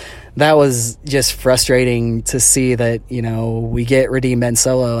so that was just frustrating to see that, you know, we get redeem Ben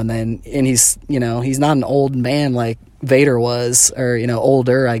Solo, and he's, you know, he's not an old man like Vader was, or, you know,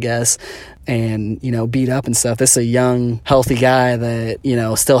 older, I guess, and, you know, beat up and stuff. This is a young, healthy guy that, you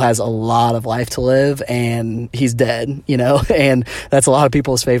know, still has a lot of life to live, and he's dead, you know, and that's a lot of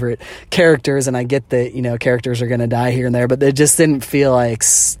people's favorite characters. And I get that, you know, characters are going to die here and there, but it just didn't feel like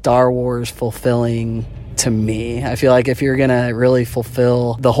Star Wars fulfilling to me. I feel like if you're going to really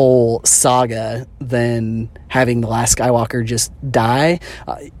fulfill the whole saga, then having the last Skywalker just die,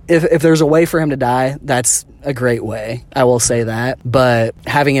 if there's a way for him to die, that's a great way. I will say that. But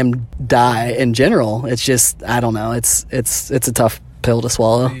having him die in general, it's just, I don't know. It's a tough pill to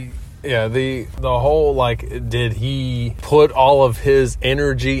swallow. Yeah, the whole, like, did he put all of his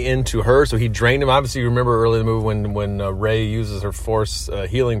energy into her? So he drained him. Obviously, you remember early in the movie when Rey uses her Force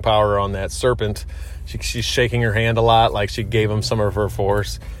healing power on that serpent. She's shaking her hand a lot, like she gave him some of her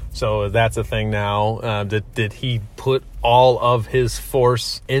Force. So that's a thing now. Did he put all of his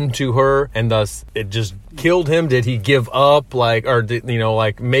Force into her, and thus it just killed him? Did he give up, like, or did, you know,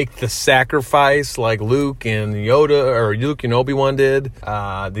 like, make the sacrifice like Luke and Yoda, or Luke and Obi-Wan did?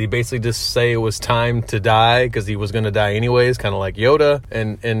 Did he basically just say it was time to die because he was going to die anyways, kind of like Yoda,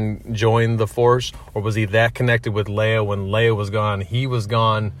 and join the Force? Or was he that connected with Leia when Leia was gone? He was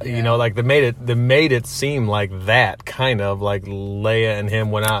gone. Yeah. You know, like they made it seem like that, kind of like Leia and him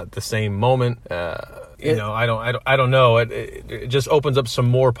went out at the same moment. You know, I don't know. It just opens up some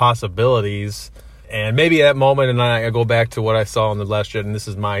more possibilities. And maybe at that moment, and I go back to what I saw in The Last Jedi,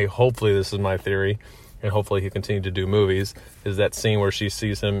 and hopefully this is my theory, and hopefully he continued to do movies, is that scene where she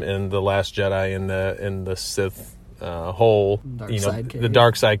sees him in The Last Jedi in the Sith hole, the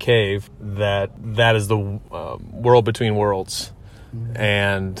dark side cave, that is the world between worlds. Mm-hmm.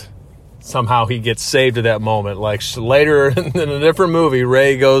 And somehow he gets saved at that moment. Like later in a different movie,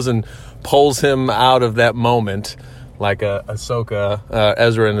 Rey goes and pulls him out of that moment, like Ahsoka,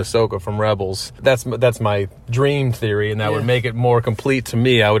 Ezra and Ahsoka from Rebels. That's my dream theory, and that would make it more complete to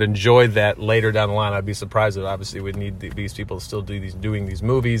me. I would enjoy that later down the line. I'd be surprised that obviously we'd need these people to still doing these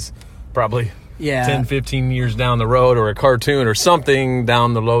movies, probably 10, 15 years down the road, or a cartoon or something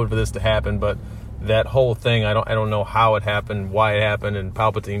down the road for this to happen. But that whole thing, I don't know how it happened, why it happened, and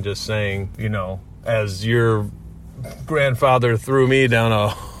Palpatine just saying, you know, as your grandfather threw me down a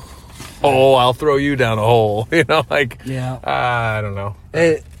hole, I'll throw you down a hole. You know, like, I don't know.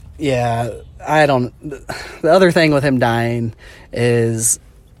 I don't. The other thing with him dying is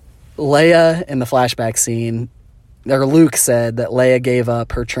Leia in the flashback scene, or Luke said that Leia gave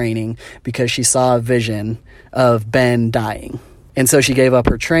up her training because she saw a vision of Ben dying. And so she gave up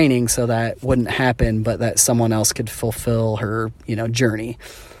her training so that wouldn't happen, but that someone else could fulfill her, you know, journey.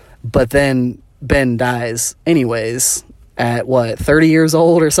 But then Ben dies anyways at 30 years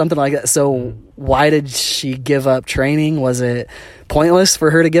old or something like that. So why did she give up training? Was it pointless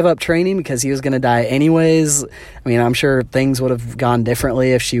for her to give up training because he was going to die anyways? I mean, I'm sure things would have gone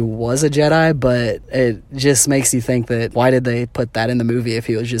differently if she was a Jedi, but it just makes you think that why did they put that in the movie if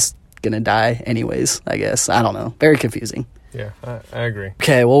he was just going to die anyways, I guess. I don't know. Very confusing. Yeah, I agree.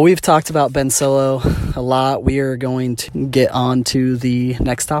 Okay, well, we've talked about Ben Solo a lot. We are going to get on to the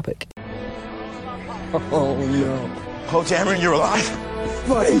next topic. Oh, no. Oh, Dameron, you're alive?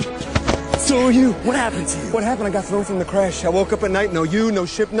 Buddy. So are you. What happened to you? What happened? I got thrown from the crash. I woke up at night, no you, no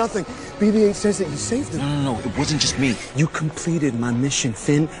ship, nothing. BB-8 says that you saved him. No, it wasn't just me. You completed my mission,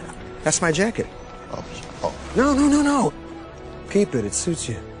 Finn. That's my jacket. Oh. No. Keep it. It suits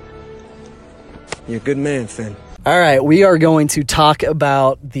you. You're a good man, Finn. All right, we are going to talk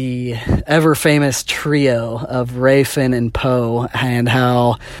about the ever-famous trio of Rey, Finn, and Poe, and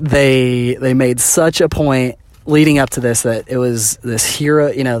how they made such a point leading up to this that it was this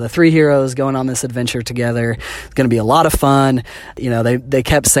hero, the three heroes going on this adventure together. It's going to be a lot of fun. They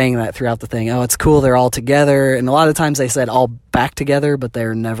kept saying that throughout the thing. Oh, it's cool, they're all together. And a lot of times they said all back together, but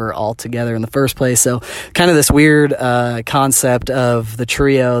they're never all together in the first place. So kind of this weird concept of the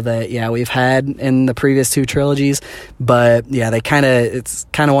trio that, we've had in the previous two trilogies. But yeah, it's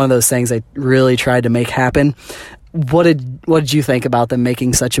kind of one of those things they really tried to make happen. What did you think about them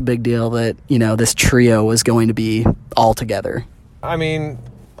making such a big deal that, this trio was going to be all together? I mean,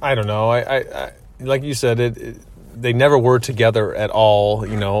 I don't know. I like you said, they never were together at all.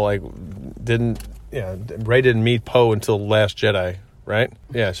 Rey didn't meet Poe until The Last Jedi, right?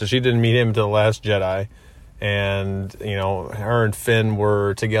 Yeah, so she didn't meet him until The Last Jedi. And, her and Finn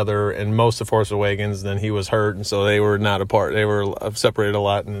were together in most of Force Awakens, then he was hurt, and so they were not apart. They were separated a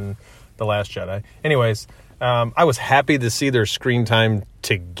lot in The Last Jedi. Anyways, I was happy to see their screen time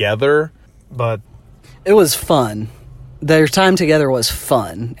together, but it was fun. Their time together was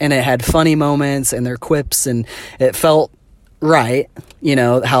fun, and it had funny moments and their quips, and it felt right,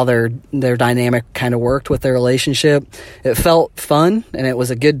 how their dynamic kind of worked with their relationship. It felt fun, and it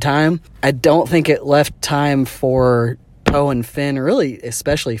was a good time. I don't think it left time for Poe and Finn, really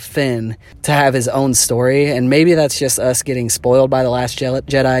especially Finn, to have his own story, and maybe that's just us getting spoiled by The Last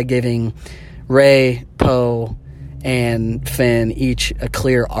Jedi, giving Rey, Poe, and Finn each a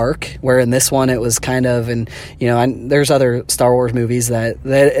clear arc, where in this one it was kind of, and there's other Star Wars movies that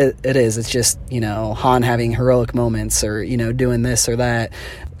it's just Han having heroic moments or doing this or that.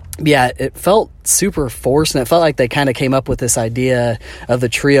 Yeah, it felt super forced, and it felt like they kind of came up with this idea of the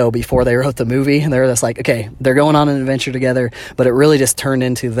trio before they wrote the movie, and they were just like, okay, they're going on an adventure together, but it really just turned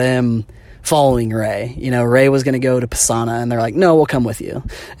into them following Rey. Rey was going to go to Pisana, and they're like, no, we'll come with you.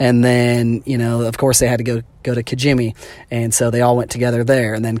 And then, of course they had to go to Kijimi, and so they all went together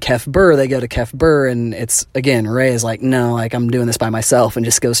there. And then Kef Bir, they go to Kef Bir, and it's, again, Rey is like, no, I'm doing this by myself, and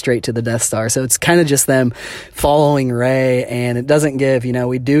just go straight to the Death Star. So it's kind of just them following Rey, and it doesn't give,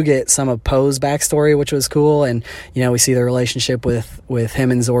 we do get some of Poe's backstory, which was cool, and, we see the relationship with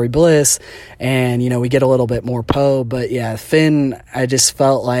him and Zori Bliss, and, we get a little bit more Poe, but yeah, Finn, I just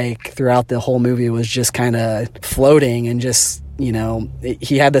felt like throughout the whole movie was just kind of floating, and just,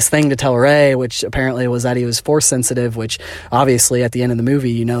 he had this thing to tell Rey, which apparently was that he was force sensitive, which obviously at the end of the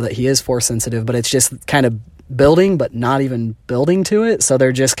movie, that he is force sensitive, but it's just kind of building, but not even building to it. So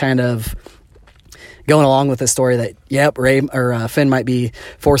they're just kind of going along with the story that, yep, Rey or Finn might be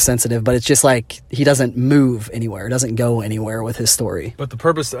force sensitive, but it's just like he doesn't move anywhere, doesn't go anywhere with his story. But the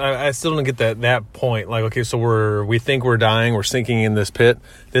purpose, I still don't get that point. Like, okay, so we think we're dying, we're sinking in this pit.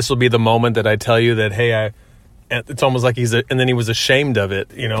 This will be the moment that I tell you that, hey, it's almost like and then he was ashamed of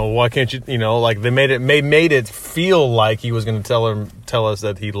it. Why can't you, like they made it feel like he was going to tell us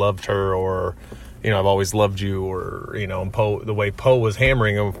that he loved her, or, I've always loved you, or, and Poe, the way Poe was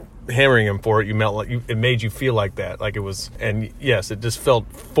hammering him for it, it made you feel like that, like it was. And yes, it just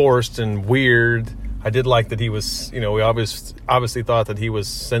felt forced and weird. I did like that he was, we obviously thought that he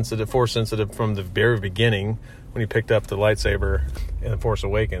was force sensitive from the very beginning when he picked up the lightsaber in The Force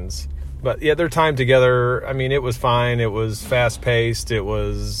Awakens. But yeah, their time together, I mean, it was fine. It was fast-paced. It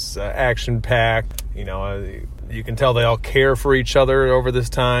was action-packed. You can tell they all care for each other over this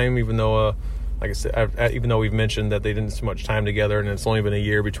time, even though, like I said, even though we've mentioned that they didn't spend much time together, and it's only been a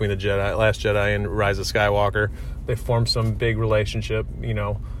year between the Last Jedi and Rise of Skywalker. They formed some big relationship.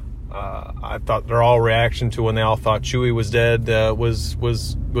 I thought their all reaction to when they all thought Chewie was dead was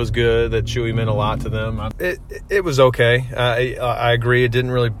good. That Chewie meant a lot to them. It was okay. I agree. It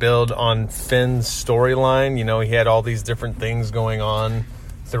didn't really build on Finn's storyline. He had all these different things going on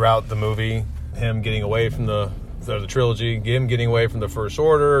throughout the movie. Him getting away from the trilogy, him getting away from the First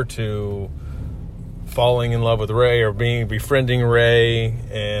Order, to falling in love with Rey, or befriending Rey,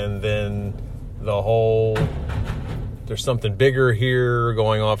 and then the whole. There's something bigger here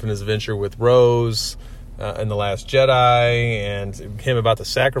going off in his adventure with Rose in The Last Jedi, and him about to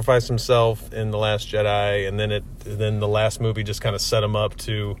sacrifice himself in The Last Jedi, and then the last movie just kind of set him up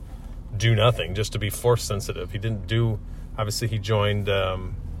to do nothing, just to be force sensitive. He didn't do. Obviously, he joined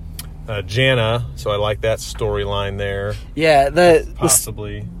Jannah, so I like that storyline there. Yeah,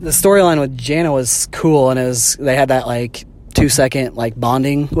 possibly the storyline with Jannah was cool, and they had that like 2-second like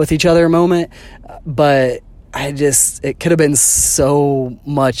bonding with each other moment, but it could have been so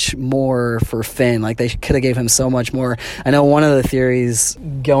much more for Finn. Like, they could have gave him so much more. I know one of the theories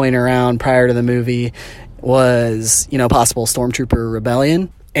going around prior to the movie was, possible Stormtrooper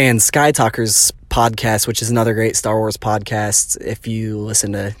rebellion. And Sky Talker's podcast, which is another great Star Wars podcast. If you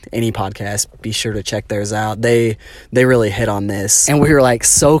listen to any podcast, be sure to check theirs out. They really hit on this. And we were like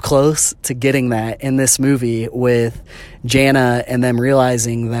so close to getting that in this movie with Jannah and them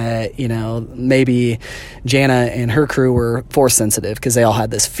realizing that, maybe Jannah and her crew were force sensitive because they all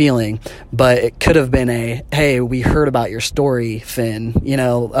had this feeling. But it could have been hey, we heard about your story, Finn,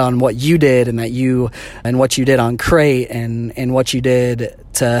 on what you did and what you did on Crate and what you did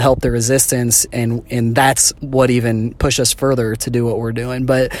to help the Resistance, and that's what even pushed us further to do what we're doing.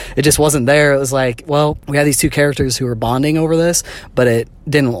 But it just wasn't there. It was like, well, we had these two characters who were bonding over this, but it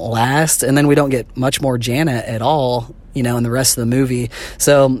didn't last, and then we don't get much more Jannah at all, in the rest of the movie.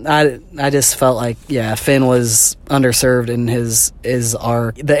 So I just felt like, Finn was underserved in his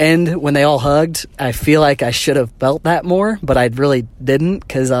arc. The end, when they all hugged, I feel like I should have felt that more, but I really didn't,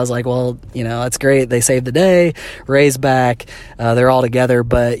 because I was like, well, that's great. They saved the day. Rey's back. They're all together,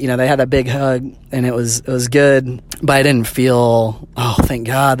 but, they had that big hug, and it was good, but I didn't feel, oh, thank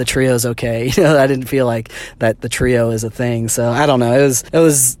God the trio's okay. I didn't feel like that the trio is a thing. So I don't know. It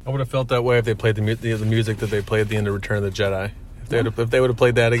was. I would have felt that way if they played the music that they played at the end of Return of the Jedi. If they would have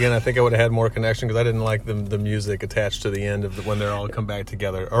played that again, I think I would have had more connection, because I didn't like the music attached to the end of when they're all come back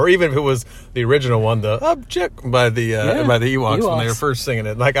together. Or even if it was the original one, the Object by the Ewoks when they were first singing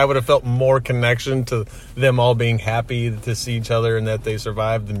it. Like, I would have felt more connection to them all being happy to see each other and that they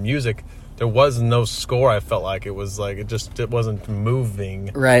survived. The music, there was no score. I felt like it was like it wasn't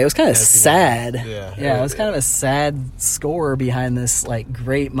moving. Right. It was kind of sad. Yeah. It was kind of a sad score behind this like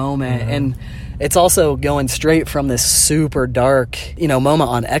great moment, and it's also going straight from this super dark,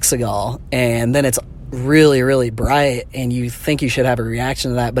 moment on Exegol, and then it's really, really bright, and you think you should have a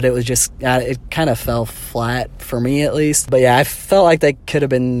reaction to that, but it was just, it kind of fell flat for me, at least. But I felt like they could have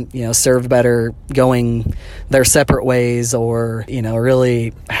been, served better going their separate ways, or,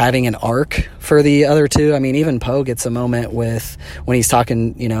 really having an arc for the other two. I mean, even Poe gets a moment when he's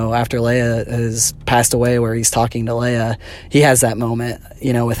talking, after Leia has passed away, where he's talking to Leia. He has that moment,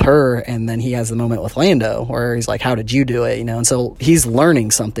 with her, and then he has the moment with Lando where he's like, how did you do it? And so he's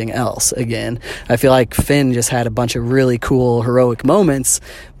learning something else again. I feel like Finn just had a bunch of really cool heroic moments,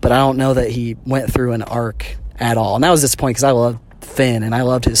 but I don't know that he went through an arc at all. And that was disappointing, because I loved Finn, and I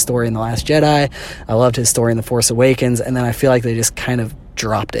loved his story in The Last Jedi. I loved his story in The Force Awakens, and then I feel like they just kind of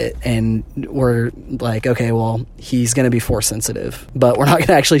dropped it, and we're like, okay, well, he's going to be force sensitive, but we're not going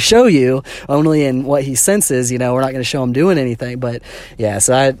to actually show you only in what he senses. We're not going to show him doing anything. But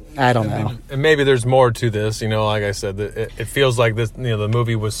so I don't know. And maybe there's more to this. Like I said, it feels like this. The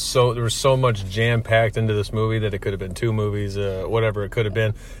movie was there was so much jam packed into this movie that it could have been 2 movies, whatever it could have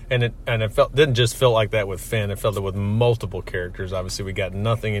been, and it didn't just feel like that with Finn. It felt it with multiple characters. Obviously, we got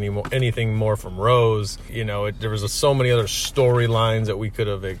anything more from Rose. There was so many other storylines that we could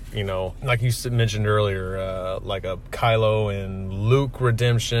have, like you mentioned earlier, like a Kylo and Luke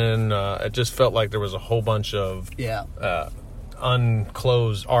redemption. It just felt like there was a whole bunch of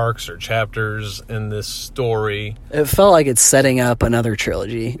unclosed arcs or chapters in this story. It felt like it's setting up another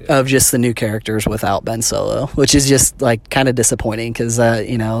trilogy of just the new characters without Ben Solo, which is just like kind of disappointing, because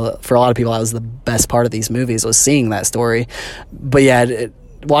for a lot of people, that was the best part of these movies, was seeing that story. But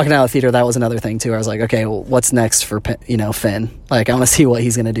walking out of the theater, that was another thing too. I was like, okay, well, what's next for Finn? Like, I want to see what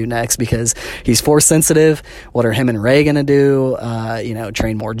he's going to do next, because he's force sensitive. What are him and Rey going to do?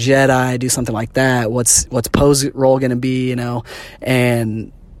 Train more Jedi, do something like that. What's Poe's role going to be?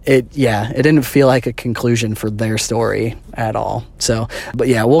 And it didn't feel like a conclusion for their story at all. So, but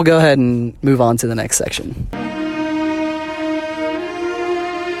we'll go ahead and move on to the next section.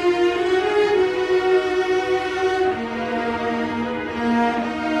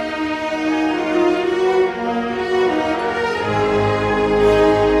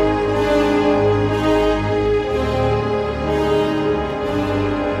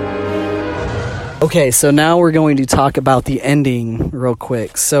 Okay, so now we're going to talk about the ending real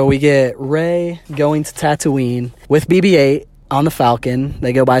quick. So we get Rey going to Tatooine with BB-8 on the Falcon.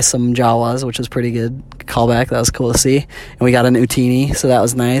 They go by some Jawas, which was pretty good callback. That was cool to see. And we got an Utini, so that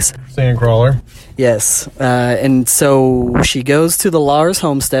was nice. Sandcrawler. Yes. And so she goes to the Lars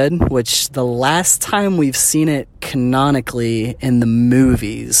homestead, which the last time we've seen it canonically in the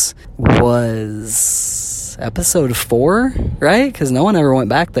movies was episode 4, right? Because no one ever went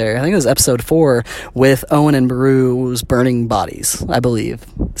back there. I think it was episode 4 with Owen and Beru's burning bodies, I believe.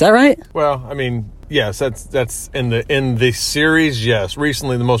 Is that right? Well, I mean, Yes, that's in the series. Yes,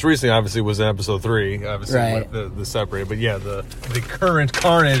 recently, the most recent obviously was in episode 3. Obviously, Right. the separate. But yeah, the current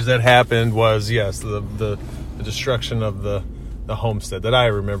carnage that happened was the destruction of the homestead that I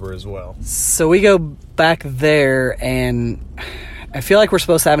remember as well. So we go back there, and I feel like we're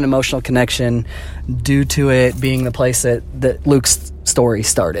supposed to have an emotional connection due to it being the place that Luke's story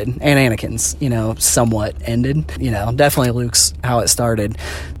started and Anakin's, somewhat ended. Definitely Luke's how it started.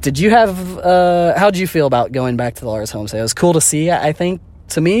 Did you have, how did you feel about going back to the Lars homestead? It was cool to see, I think,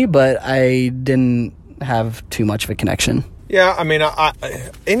 to me, but I didn't have too much of a connection. Yeah, I mean, I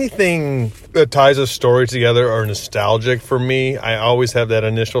anything that ties a story together are nostalgic for me. I always have that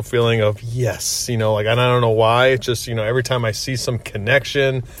initial feeling of yes, and I don't know why. It's just, every time I see some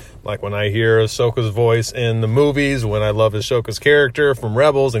connection, like when I hear Ahsoka's voice in the movies, when I love Ahsoka's character from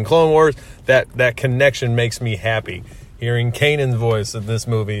Rebels and Clone Wars, that connection makes me happy. Hearing Kanan's voice in this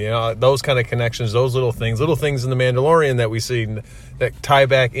movie, those kind of connections, those little things in The Mandalorian that we see that tie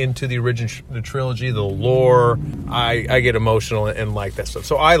back into the trilogy, the lore. I get emotional and like that stuff.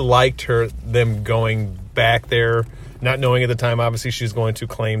 So I liked them going back there, not knowing at the time, obviously, she's going to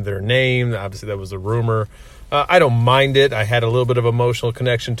claim their name. Obviously, that was a rumor. I don't mind it. I had a little bit of emotional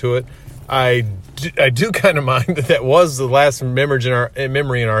connection to it. I do kind of mind that was the last memory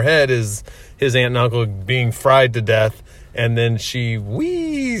in our head is his aunt and uncle being fried to death, and then she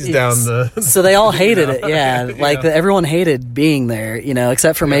wheezed down the... So they all hated it, yeah. Everyone hated being there,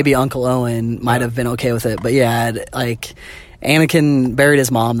 except for maybe Uncle Owen might have been okay with it. But yeah, Anakin buried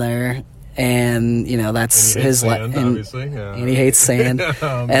his mom there. And that's his sand, obviously, and he hates sand.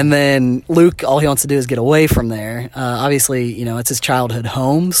 And then Luke, all he wants to do is get away from there. Obviously, it's his childhood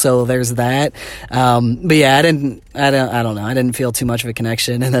home, so there's that. But yeah, I don't know. I didn't feel too much of a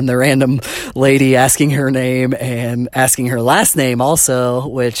connection. And then the random lady asking her name and asking her last name also,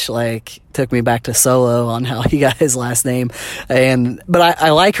 which took me back to Solo on how he got his last name. But I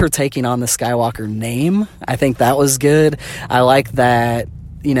like her taking on the Skywalker name. I think that was good. I like that.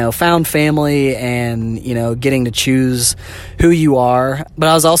 Found family and, getting to choose who you are. But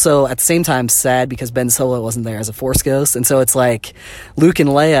I was also, at the same time, sad because Ben Solo wasn't there as a Force ghost. And so it's like Luke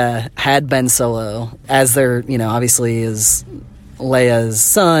and Leia had Ben Solo as their, obviously is Leia's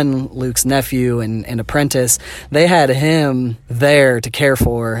son, Luke's nephew and apprentice. They had him there to care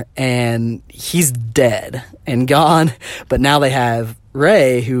for, and he's dead and gone. But now they have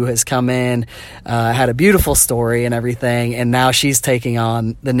Rey, who has come in, had a beautiful story and everything, and now she's taking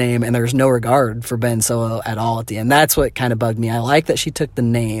on the name, and there's no regard for Ben Solo at all at the end. That's what kind of bugged me. I like that she took the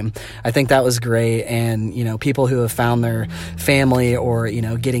name. I think that was great, and people who have found their family or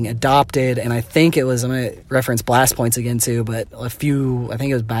getting adopted, and I think it was, I'm going to reference Blast Points again too, but I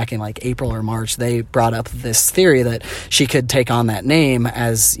think it was back in April or March, they brought up this theory that she could take on that name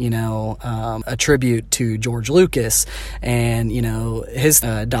as a tribute to George Lucas and his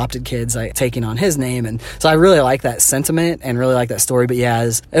adopted kids taking on his name. And so I really like that sentiment and really like that story. But yeah,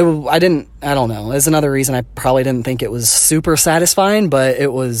 I don't know. It's another reason I probably didn't think it was super satisfying, but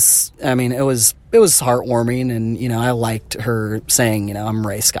it was heartwarming, and I liked her saying, I'm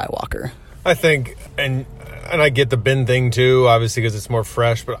Rey Skywalker. I think, and I get the Ben thing too, obviously, because it's more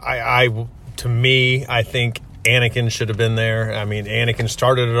fresh, but to me, I think Anakin should have been there. I mean, Anakin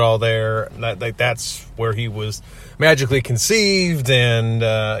started it all there. That's where he was magically conceived, and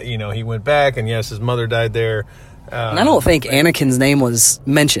he went back, and yes, his mother died there. And I don't think Anakin's name was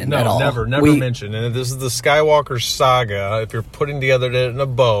mentioned at all. Never mentioned. And this is the Skywalker saga. If you're putting together that in a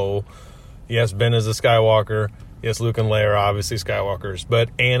bow, yes, Ben is a Skywalker. Yes, Luke and Leia are obviously Skywalkers.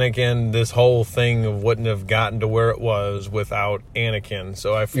 But Anakin, this whole thing wouldn't have gotten to where it was without Anakin.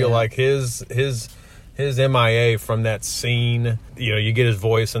 So I feel like his MIA from that scene, you get his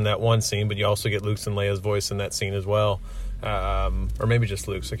voice in that one scene, but you also get Luke's and Leia's voice in that scene as well. Or maybe just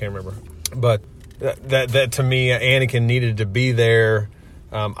Luke's, I can't remember. But that to me, Anakin needed to be there.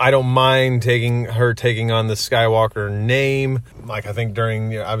 I don't mind taking on the Skywalker name. I think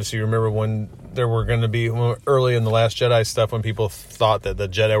during, obviously you remember when there were going to be, early in the Last Jedi stuff, when people thought that the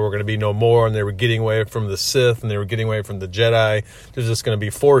Jedi were going to be no more, and they were getting away from the Sith, and they were getting away from the Jedi. There's just going to be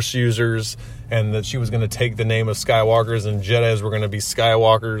Force users, and that she was going to take the name of Skywalkers, and Jedis were going to be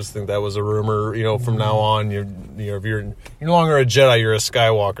Skywalkers. I think that was a rumor. From now on, if you're no longer a Jedi, you're a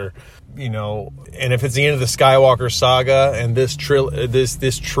Skywalker. And if it's the end of the Skywalker saga and this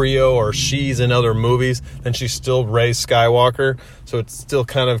trio, or she's in other movies, then she's still Rey Skywalker. So it's still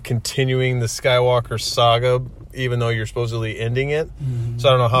kind of continuing the Skywalker saga even though you're supposedly ending it. So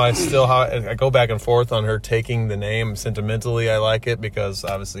I don't know how I go back and forth on her taking the name. Sentimentally, I like it because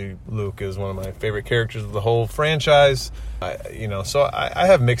obviously Luke is one of my favorite characters of the whole franchise. So I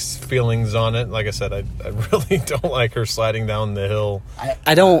have mixed feelings on it. Like I said, I really don't like her sliding down the hill.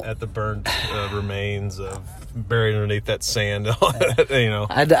 I don't at the burnt remains of buried underneath that sand.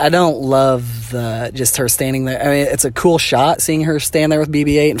 I don't love just her standing there. I mean, it's a cool shot seeing her stand there with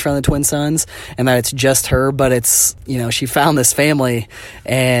BB-8 in front of the twin sons, and that it's just her. But it's she found this family,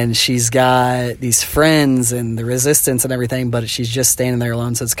 and she's got these friends and the resistance and everything. But she's just standing there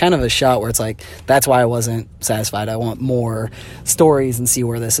alone. So it's kind of a shot where it's like, that's why I wasn't satisfied. I want more stories and see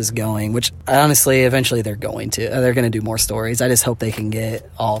where this is going. Which honestly, eventually they're going to do more stories. I just hope they can get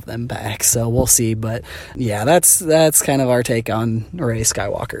all of them back. So we'll see. But yeah. That's kind of our take on Rey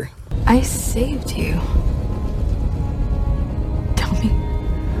Skywalker. I saved you. Tell me.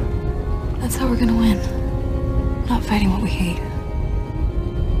 That's how we're gonna win. Not fighting what we hate.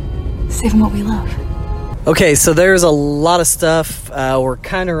 Saving what we love. Okay, so there's a lot of stuff. We're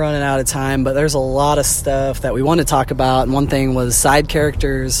kind of running out of time, but there's a lot of stuff that we want to talk about. And one thing was side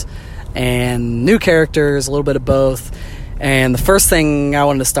characters and new characters, a little bit of both. And the first thing I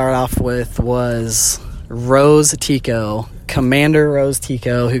wanted to start off with was Rose Tico, Commander Rose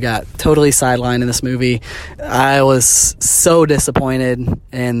Tico, who got totally sidelined in this movie. I was so disappointed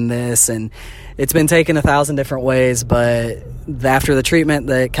in this, and it's been taken 1,000 different ways, but after the treatment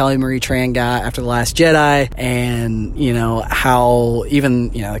that Kelly Marie Tran got after The Last Jedi, and how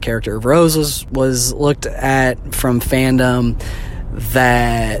even the character of Rose was looked at from fandom,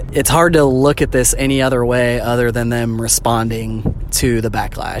 that it's hard to look at this any other way other than them responding to the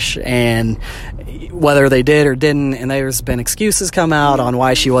backlash, and whether they did or didn't. And there's been excuses come out on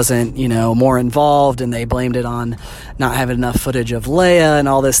why she wasn't more involved, and they blamed it on not having enough footage of Leia and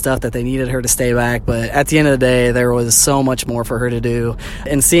all this stuff, that they needed her to stay back. But at the end of the day, there was so much more for her to do,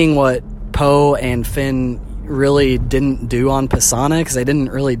 and seeing what Poe and Finn really didn't do on Pasaana, because they didn't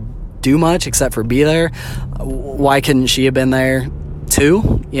really do much except for be there. Why couldn't she have been there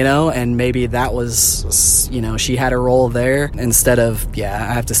too? And maybe that was, she had a role there instead of, I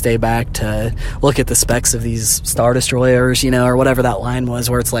have to stay back to look at the specs of these Star Destroyers, or whatever that line was,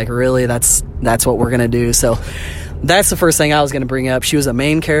 where it's like, really, that's what we're gonna do. So that's the first thing I was going to bring up. She was a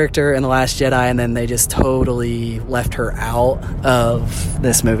main character in The Last Jedi, and then they just totally left her out of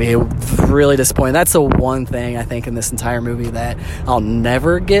this movie. It was really disappointing. That's the one thing I think in this entire movie that I'll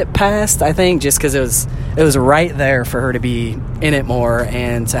never get past, I think, just because it was right there for her to be in it more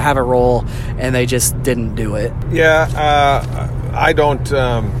and to have a role, and they just didn't do it. Yeah, I don't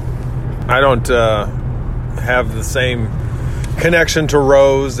have the same connection to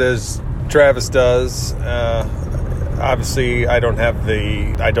Rose as Travis does. Obviously, I didn't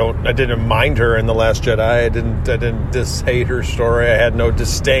mind her in The Last Jedi. I didn't hate her story. I had no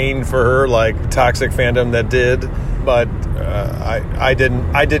disdain for her like toxic fandom that did. But I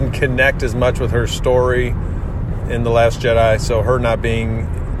didn't connect as much with her story in The Last Jedi. So her not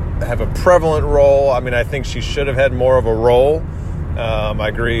have a prevalent role. I mean, I think she should have had more of a role. I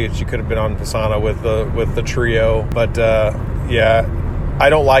agree. She could have been on Pasaana with the trio. But I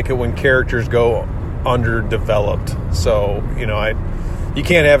don't like it when characters go underdeveloped. So you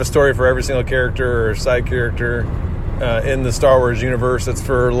can't have a story for every single character or side character in the Star Wars universe. It's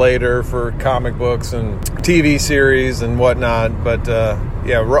for later, for comic books and TV series and whatnot. But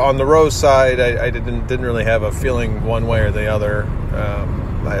on the Rose side, I didn't really have a feeling one way or the other.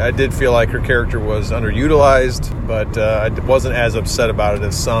 I did feel like her character was underutilized, but I wasn't as upset about it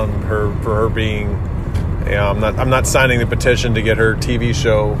as some for her being. I'm not signing the petition to get her TV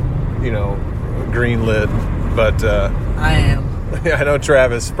show, greenlit, but I am. Yeah, I know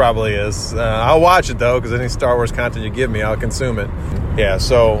Travis probably is. I'll watch it though, because any Star Wars content you give me, I'll consume it. Yeah,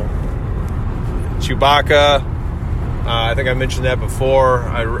 so Chewbacca, I think I mentioned that before.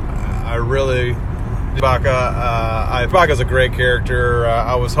 I really Chewbacca's a great character.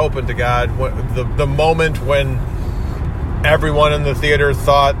 I was hoping to God the moment when everyone in the theater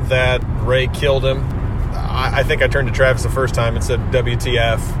thought that Rey killed him. I think I turned to Travis the first time and said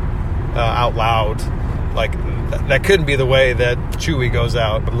WTF out loud. Like, that couldn't be the way that Chewie goes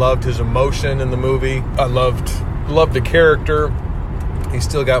out. I loved his emotion in the movie. I loved the character. He's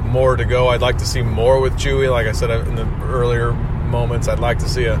still got more to go. I'd like to see more with Chewie. Like I said in the earlier moments, I'd like to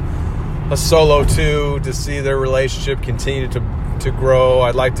see a Solo 2, to see their relationship continue to grow.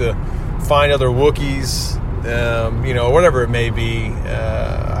 I'd like to find other Wookiees, whatever it may be.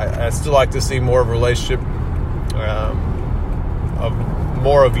 I still like to see more of a relationship,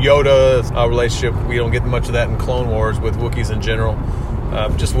 more of Yoda's relationship. We don't get much of that in Clone Wars with Wookiees in general.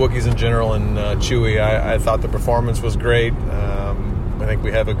 just Wookiees in general and Chewie. I thought the performance was great. I think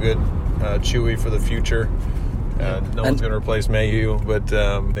we have a good Chewie for the future. No one's going to replace Mayhew, but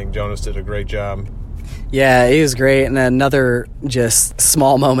I think Jonas did a great job. Yeah, he was great. And another just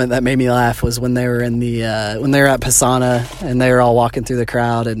small moment that made me laugh was when they were in the when they were at Pisana and they were all walking through the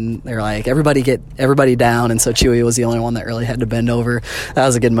crowd and they're like, everybody down. And so Chewie was the only one that really had to bend over. That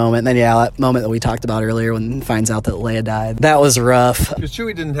was a good moment. And then that moment that we talked about earlier when he finds out that Leia died, that was rough. Because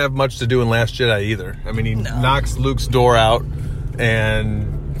Chewie didn't have much to do in Last Jedi either. I mean, he knocks Luke's door out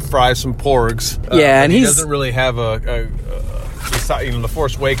and fries some porgs. And he doesn't really have the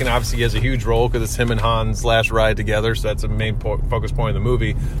Force Awakens obviously has a huge role because it's him and Han's last ride together, so that's a main focus point of the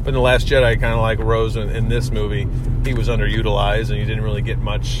movie. But in The Last Jedi, kind of like Rose in this movie, he was underutilized and you didn't really get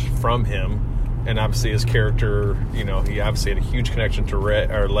much from him. And obviously his character, he obviously had a huge connection to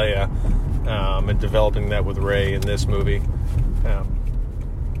Leia, and developing that with Rey in this movie.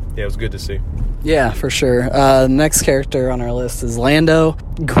 It was good to see. Yeah, for sure. The next character on our list is Lando.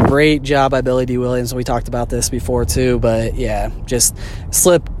 Great job by Billy D. Williams. We talked about this before too, but yeah, just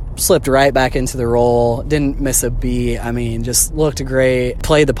slipped right back into the role. Didn't miss a beat. I mean, just looked great.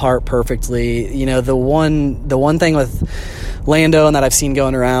 Played the part perfectly. The one thing with Lando and that I've seen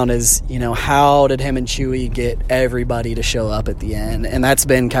going around is, how did him and Chewie get everybody to show up at the end? And that's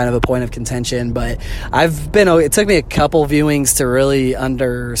been kind of a point of contention, but it took me a couple viewings to really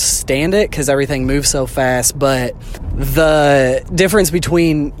understand it because everything moves so fast. But the difference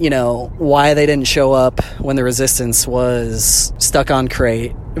between, why they didn't show up when the Resistance was stuck on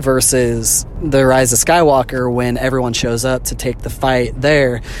Crate versus the Rise of Skywalker when everyone shows up to take the fight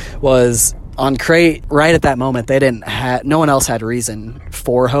there was on Crate. Right at that moment, no one else had reason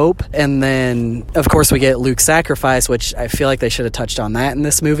for hope. And then, of course, we get Luke's sacrifice, which I feel like they should have touched on that in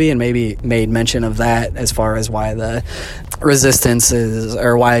this movie and maybe made mention of that as far as why the Resistance is,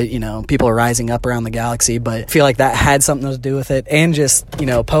 or why, people are rising up around the galaxy. But I feel like that had something to do with it. And just,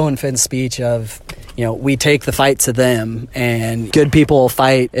 Poe and Finn's speech of, we take the fight to them and good people will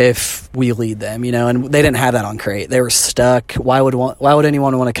fight if we lead them, and they didn't have that on Crate. They were stuck. Why would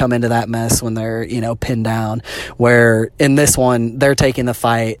anyone want to come into that mess when they're, pinned down? Where in this one, they're taking the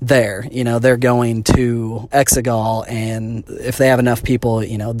fight there, they're going to Exegol, and if they have enough people,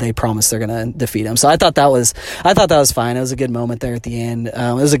 they promise they're going to defeat them. So I thought that was fine. It was a good moment there at the end. It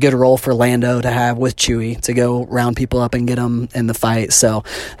was a good role for Lando to have with Chewie to go round people up and get them in the fight. So,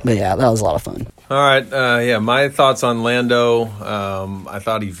 but yeah, that was a lot of fun. All right, my thoughts on Lando. I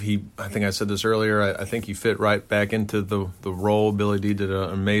thought I think I said this earlier, I think he fit right back into the role. Billy D did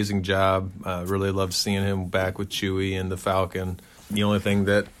an amazing job. Really loved seeing him back with Chewie and the Falcon. The only thing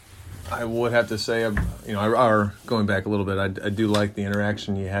that I would have to say, going back a little bit, I do like the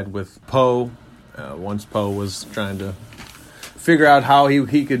interaction he had with Poe. Once Poe was trying to figure out how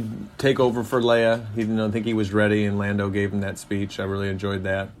he could take over for Leia. He didn't think he was ready, and Lando gave him that speech. I really enjoyed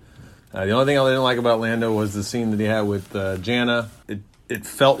that. The only thing I didn't like about Lando was the scene that he had with Jannah. It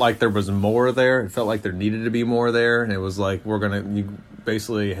felt like there was more there. It felt like there needed to be more there. And it was like,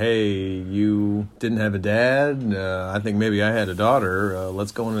 hey, you didn't have a dad? I think maybe I had a daughter.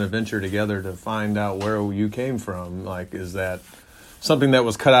 Let's go on an adventure together to find out where you came from. Like, is that something that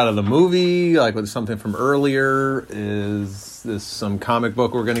was cut out of the movie? Like, was something from earlier? Is this some comic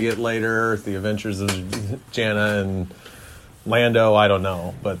book we're going to get later? The Adventures of Jannah and Lando, I don't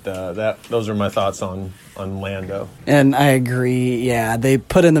know, but those are my thoughts on Lando. And I agree. Yeah, they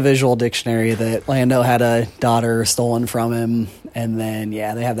put in the visual dictionary that Lando had a daughter stolen from him, and then they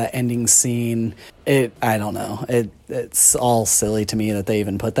have that ending scene. I don't know. It's all silly to me that they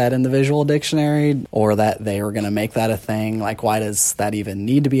even put that in the visual dictionary, or that they were going to make that a thing. Like, why does that even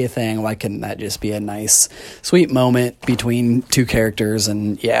need to be a thing? Why couldn't that just be a nice, sweet moment between two characters?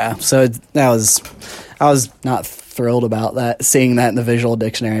 And so I was not thrilled about that, seeing that in the visual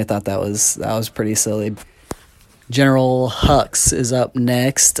dictionary. I thought that was pretty silly. General Hux is up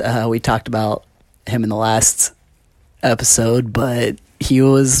next. We talked about him in the last episode, but he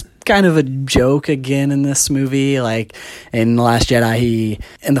was kind of a joke again in this movie. Like in The Last Jedi,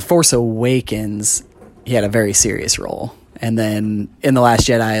 in The Force Awakens, he had a very serious role. And then in The Last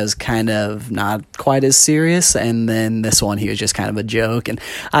Jedi, it was kind of not quite as serious. And then this one, he was just kind of a joke. And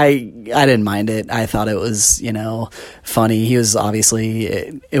I didn't mind it. I thought it was, funny. He was obviously,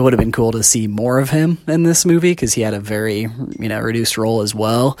 it would have been cool to see more of him in this movie because he had a very, reduced role as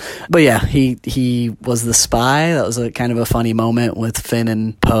well. But yeah, he was the spy. That was a kind of a funny moment with Finn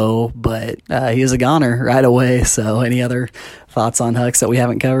and Poe. But he was a goner right away. So any other thoughts on Hux that we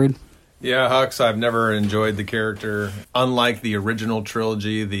haven't covered? Yeah, Hux, I've never enjoyed the character. Unlike the original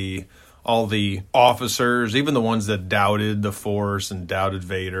trilogy, the all the officers, even the ones that doubted the Force and doubted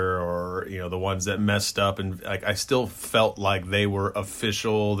Vader, or the ones that messed up, and like I still felt like they were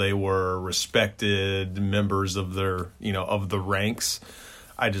official, they were respected members of their of the ranks.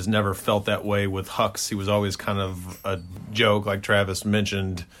 I just never felt that way with Hux. He was always kind of a joke, like Travis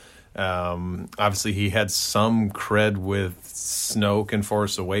mentioned. Obviously, he had some cred with Snoke in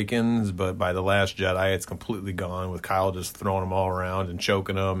Force Awakens, but by The Last Jedi, it's completely gone, with Kyle just throwing them all around and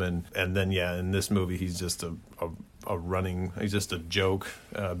choking them. And then, in this movie, he's just he's just a joke.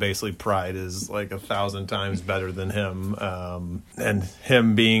 Basically, Pride is like 1,000 times better than him. And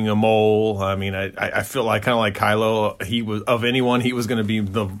him being a mole, I mean, I feel like kind of like Kylo, he was, of anyone, he was going to be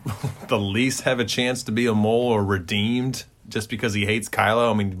the least have a chance to be a mole or redeemed, just because he hates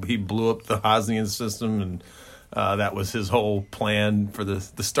Kylo. I mean, he blew up the Hosnian system, and that was his whole plan for the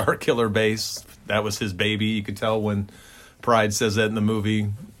Starkiller base. That was his baby. You could tell when Pride says that in the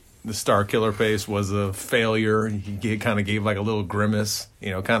movie, the Starkiller base was a failure. He kind of gave like a little grimace,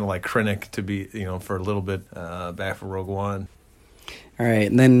 kind of like Krennic to be, for a little bit back for Rogue One. All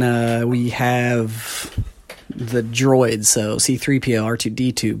right, and then we have the droids, so C-3PO,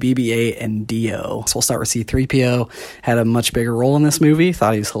 R2-D2, BB-8, and D-O. So we'll start with C-3PO. Had a much bigger role in this movie.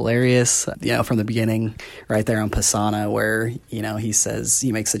 Thought he was hilarious, from the beginning, right there on Pisana, where, he says,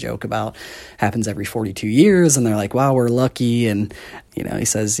 he makes a joke about happens every 42 years, and they're like, wow, we're lucky, and, he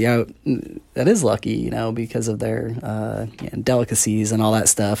says, yeah, that is lucky, because of their delicacies and all that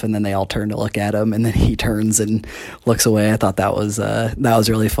stuff, and then they all turn to look at him, and then he turns and looks away. I thought that was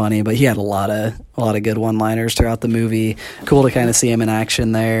really funny, but he had a lot of good one-liners throughout the movie. Cool to kind of see him in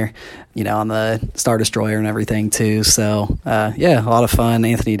action there, on the Star Destroyer and everything too. So a lot of fun.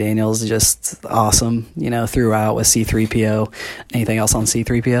 Anthony Daniels just awesome, throughout with C-3PO. Anything else on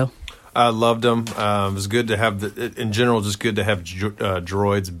C-3PO? I loved them. It was good to have in general, just good to have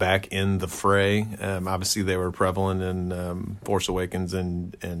droids back in the fray. Obviously, they were prevalent in Force Awakens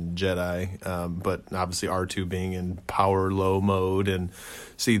and Jedi, but obviously R2 being in power low mode, and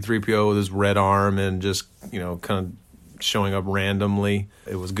C-3PO with his red arm and just kind of showing up randomly.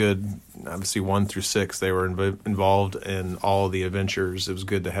 It was good. Obviously, 1 through 6, they were involved in all of the adventures. It was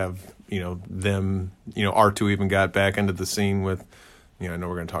good to have them. R2 even got back into the scene with. I know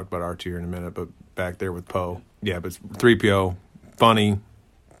we're going to talk about R2 here in a minute, but back there with Poe. Yeah, but 3PO, funny,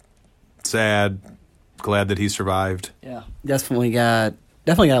 sad, glad that he survived. Yeah, definitely got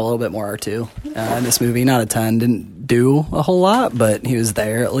a little bit more R2 in this movie. Not a ton, didn't do a whole lot, but he was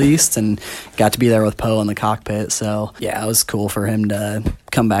there at least and got to be there with Poe in the cockpit. So, yeah, it was cool for him to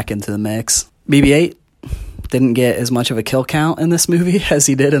come back into the mix. BB-8. Didn't get as much of a kill count in this movie as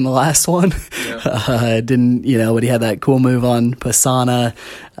he did in the last one. Yeah. Didn't, but he had that cool move on Pisana.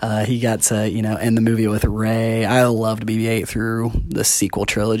 He got to, end the movie with Rey. I loved BB-8 through the sequel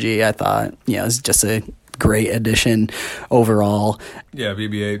trilogy. I thought, it was just a great addition overall. Yeah,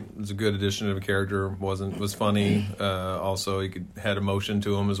 BB-8 was a good addition of a character. Was funny. Also, he had emotion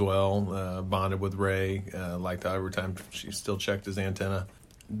to him as well. Bonded with Rey. Liked how every time she still checked his antenna.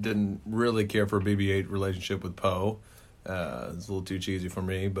 Didn't really care for a BB-8 relationship with Poe. It's a little too cheesy for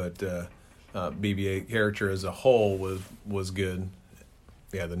me, but BB-8 character as a whole was good.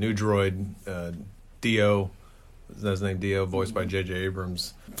 Yeah, the new droid, D-O, is that his name? D-O, voiced by J.J.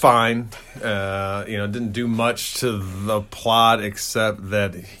 Abrams. Fine. Didn't do much to the plot except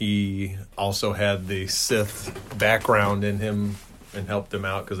that he also had the Sith background in him and helped him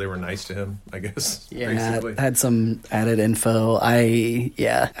out because they were nice to him, I guess. Yeah, basically. Had some added info. I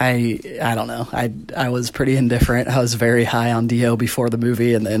don't know. I was pretty indifferent. I was very high on Dio before the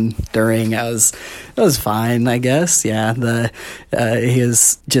movie, and then during, it was fine, I guess. Yeah, he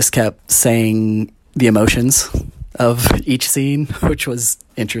has just kept saying the emotions of each scene, which was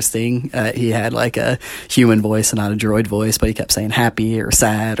interesting. He had like a human voice and not a droid voice, but he kept saying happy or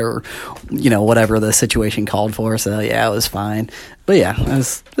sad or, whatever the situation called for. So yeah, it was fine. But yeah,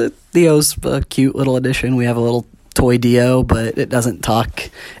 Dio's a cute little addition. We have a little toy Dio, but it doesn't talk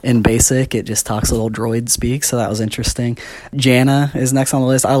in basic. It just talks little droid speak. So that was interesting. Jannah is next on the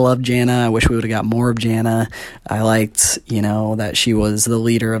list. I love Jannah. I wish we would have got more of Jannah. I liked, that she was the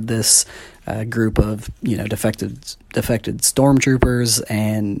leader of this group of defected stormtroopers,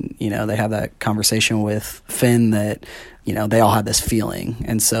 and they have that conversation with Finn that they all had this feeling,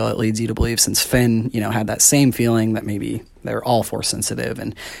 and so it leads you to believe, since Finn had that same feeling, that maybe they're all Force sensitive.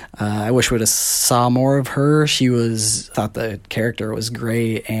 And I wish we would have saw more of her. Thought the character was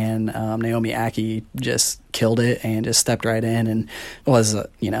great, and Naomi Ackie just killed it and just stepped right in and was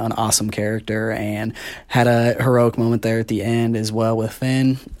an awesome character, and had a heroic moment there at the end as well with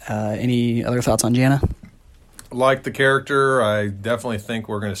Finn. Any other thoughts on Jannah? Like the character. I definitely think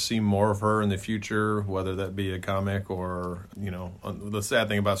we're going to see more of her in the future, whether that be a comic or, the sad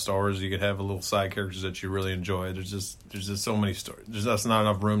thing about Star Wars, you could have a little side characters that you really enjoy. There's just so many stories. There's just not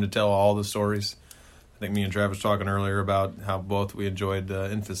enough room to tell all the stories. I think me and Travis were talking earlier about how both we enjoyed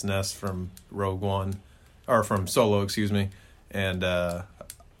Enfys Nest from Rogue One, or from Solo, excuse me, and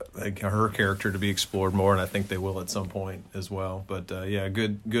her character to be explored more, and I think they will at some point as well. But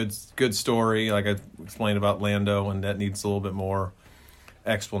good story. Like I explained about Lando, and that needs a little bit more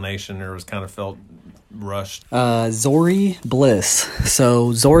explanation, or was kind of felt rushed. Zori Bliss.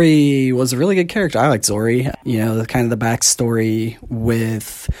 So Zori was a really good character. I liked Zori. Kind of the backstory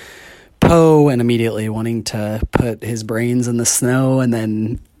with Poe and immediately wanting to put his brains in the snow, and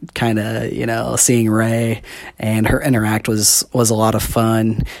then kind of, seeing Rey and her interact was a lot of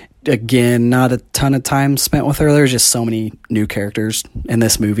fun. Again, not a ton of time spent with her. There's just so many new characters in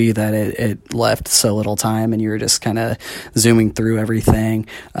this movie that it left so little time, and you were just kind of zooming through everything.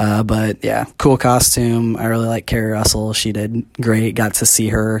 But yeah, cool costume. I really like Kerry Russell. She did great. Got to see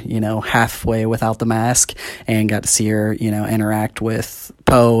her, halfway without the mask, and got to see her, interact with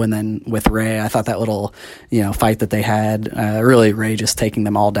Poe and then with Rey. I thought that little, fight that they had, really Rey just taking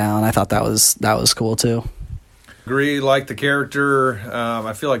them all down. I thought that was cool too. Agree, like the character.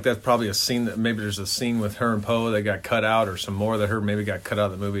 I feel like that's probably a scene that maybe there's a scene with her and Poe that got cut out, or some more that her maybe got cut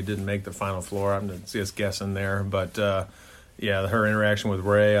out of the movie, didn't make the final floor. I'm just guessing there. But her interaction with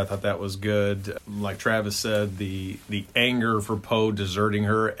Rey, I thought that was good. Like Travis said, the anger for Poe deserting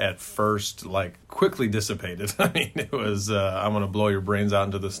her at first, quickly dissipated. I mean, it was, I'm going to blow your brains out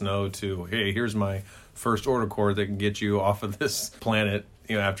into the snow, to, hey, here's my first order cord that can get you off of this planet.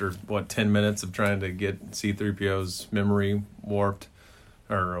 After 10 minutes of trying to get C-3PO's memory warped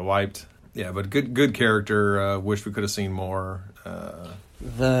or wiped. Yeah, but good character. Wish we could have seen more.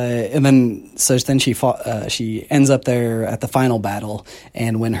 Then she fought. She ends up there at the final battle,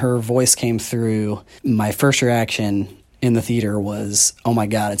 and when her voice came through, my first reaction in the theater was, oh my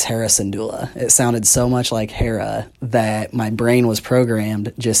God, it's Hera Syndulla. It sounded so much like Hera that my brain was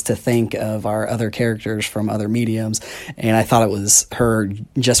programmed just to think of our other characters from other mediums, and I thought it was her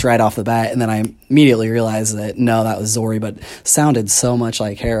just right off the bat, and then I immediately realized that no, that was Zori, but sounded so much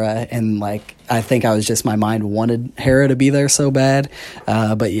like Hera, and I think I was just, my mind wanted Hera to be there so bad.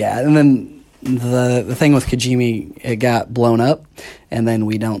 But yeah, and then the thing with Kijimi, it got blown up, and then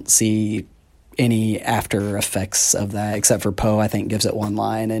we don't see any after effects of that, except for Poe, I think, gives it one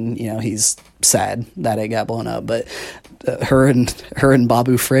line, and he's sad that it got blown up. But her and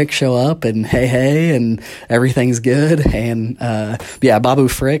Babu Frick show up, and hey, and everything's good. And Babu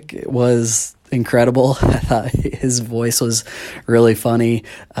Frick was incredible. I thought his voice was really funny.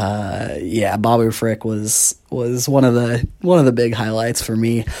 Babu Frick was one of the big highlights for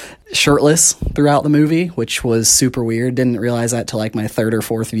me. Shirtless throughout the movie, which was super weird. Didn't realize that till my third or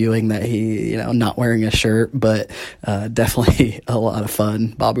fourth viewing, that he, not wearing a shirt, but definitely a lot of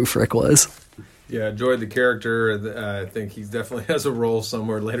fun. Babu Frick was. Yeah, enjoyed the character. I think he definitely has a role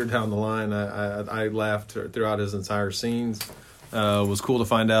somewhere later down the line. I laughed throughout his entire scenes. Was cool to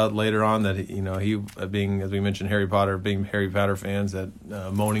find out later on that he being, as we mentioned, Harry Potter fans, that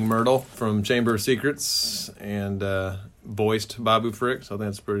Moaning Myrtle from Chamber of Secrets and voiced Babu Frick. So I think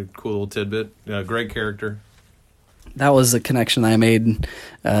that's a pretty cool little tidbit. Great character. That was a connection I made,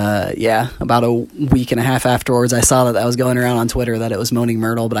 about a week and a half afterwards. I saw that was going around on Twitter that it was Moaning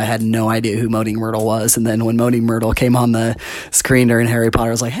Myrtle, but I had no idea who Moaning Myrtle was. And then when Moaning Myrtle came on the screen during Harry Potter,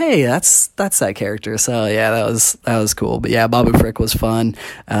 I was like, hey, that's that character. So yeah, that was cool. But yeah, Babu Frick was fun.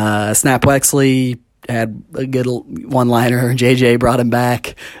 Snap Wexley had a good one-liner. JJ brought him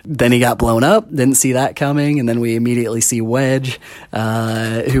back. Then he got blown up. Didn't see that coming. And then we immediately see Wedge,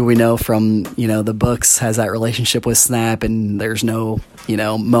 who we know from, the books, has that relationship with Snap, and there's no,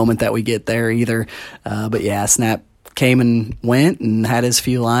 moment that we get there either. But yeah, Snap came and went and had his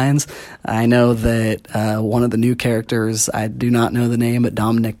few lines. I know that one of the new characters, I do not know the name, but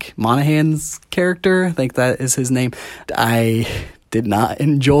Dominic Monaghan's character, I think that is his name, I did not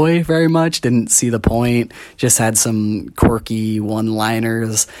enjoy very much, didn't see the point, just had some quirky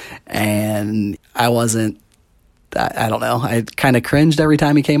one-liners, and I don't know, I kind of cringed every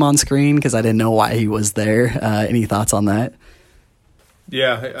time he came on screen because I didn't know why he was there. Any thoughts on that?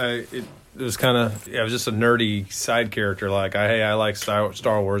 Yeah, it was kind of, it was just a nerdy side character, I like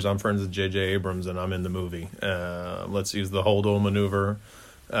Star Wars, I'm friends with J.J. Abrams, and I'm in the movie. Let's use the Holdo maneuver,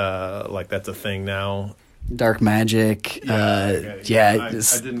 that's a thing now. Dark magic. I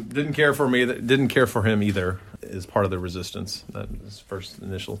didn't care for me. Didn't care for him either. As part of the resistance. That was first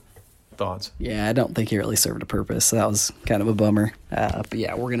initial thoughts. Yeah, I don't think he really served a purpose. So that was kind of a bummer. But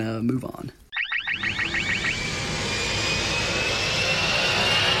yeah, we're gonna move on.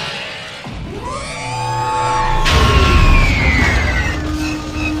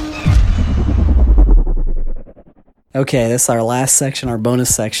 Okay, this is our last section, our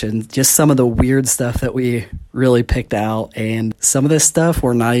bonus section. Just some of the weird stuff that we really picked out. And some of this stuff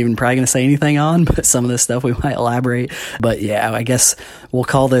we're not even probably going to say anything on, but some of this stuff we might elaborate. But yeah, I guess we'll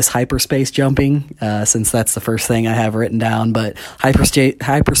call this hyperspace jumping, since that's the first thing I have written down. But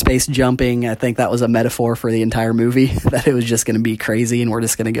hyperspace jumping, I think that was a metaphor for the entire movie, that it was just going to be crazy and we're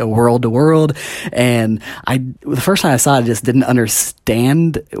just going to go world to world. And the first time I saw it, I just didn't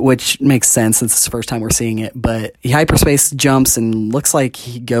understand, which makes sense since it's the first time we're seeing it. But he hyperspace jumps and looks like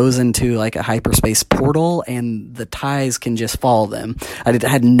he goes into like a hyperspace portal and the ties can just follow them. I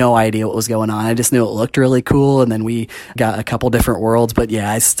had no idea what was going on. I just knew it looked really cool, and then we got a couple different worlds. But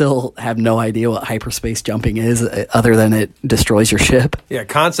yeah, I still have no idea what hyperspace jumping is, other than it destroys your ship. Yeah,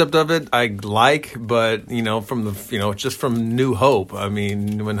 concept of it I like, but just from New Hope. I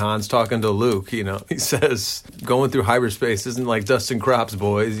mean, when Han's talking to Luke, he says going through hyperspace isn't like dusting crops,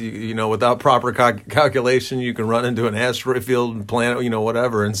 boys. Without proper calculation, you can run into an asteroid field, planet,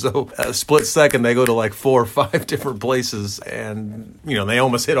 whatever. And so a split second, they go to like 4 or 5 different places, and they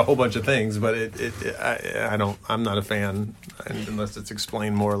almost hit a whole bunch of things. But I'm not a fan unless it's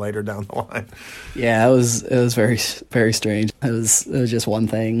explained more later down the line. Yeah, it was very, very strange. It was just one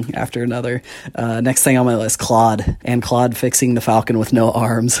thing after another. Next thing on my list, Claude fixing the Falcon with no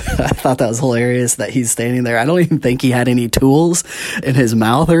arms. I thought that was hilarious that he's standing there. I don't even think he had any tools in his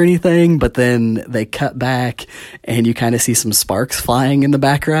mouth or anything, but then they cut back and you kind of see some sparks flying in the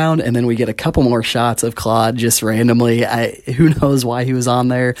background, and then we get a couple more shots of Claude just randomly. Who knows why he was on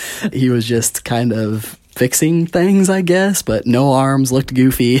there. He was just kind of fixing things, I guess, but no arms, looked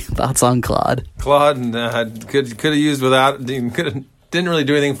goofy. Thoughts on Claude? Claude could have used without. Didn't really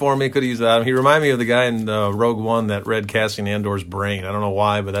do anything for me. Could have used without him. He reminded me of the guy in Rogue One that read Cassian Andor's brain. I don't know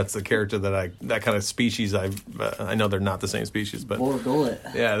why, but that's the character that kind of species. I know they're not the same species, but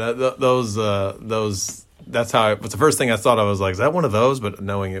yeah, those. That's how it was. The first thing I thought of was like, is that one of those? But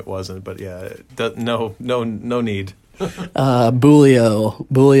knowing it wasn't. But yeah, no need. Bulio,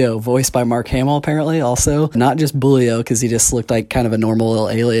 voiced by Mark Hamill, apparently. Also, not just Bulio, because he just looked like kind of a normal little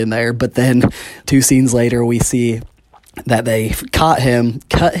alien there. But then 2 scenes later, we see that they caught him,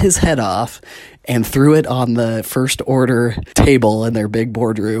 cut his head off, and threw it on the First Order table in their big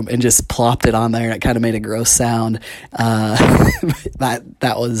boardroom and just plopped it on there, and it kind of made a gross sound. That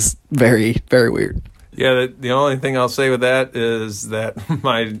was very, very weird. Yeah, the only thing I'll say with that is that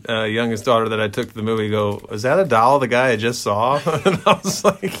my youngest daughter that I took to the movie is that a doll the guy I just saw? And I was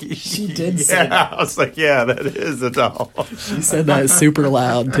like, she did say that. I was like, yeah, that is a doll. She said that super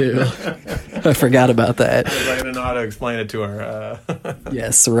loud, too. I forgot about that. I didn't know how to explain it to her.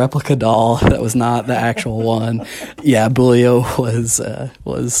 Yes, a replica doll that was not the actual one. Yeah, Bulio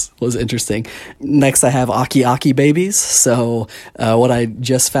was interesting. Next, I have Aki Aki babies. So what I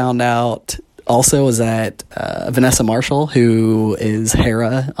just found out also is that Vanessa Marshall, who is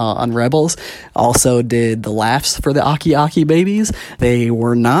Hera on Rebels, also did the laughs for the Aki Aki babies. They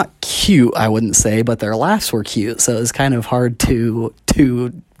were not cute, I wouldn't say, but their laughs were cute. So it was kind of hard to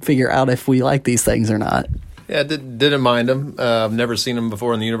figure out if we like these things or not. Yeah, didn't mind them. I've never seen them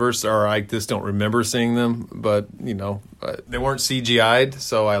before in the universe, or I just don't remember seeing them. But, they weren't CGI'd,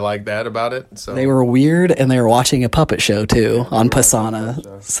 so I like that about it. So they were weird, and they were watching a puppet show, too, on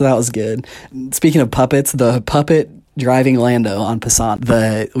Pasaana. So that was good. Speaking of puppets, the puppet driving Lando on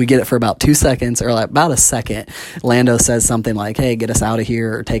Pasaana, we get it for about 2 seconds, or like about a second. Lando says something like, hey, get us out of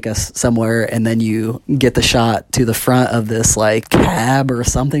here or take us somewhere, and then you get the shot to the front of this like cab or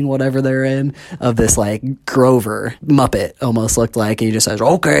something, whatever they're in, of this like Grover Muppet, almost looked like, and he just says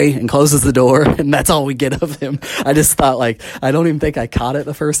okay and closes the door, and that's all we get of him. I just thought, like, I don't even think I caught it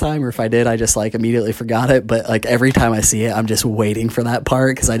the first time, or if I did, I just like immediately forgot it, but like every time I see it, I'm just waiting for that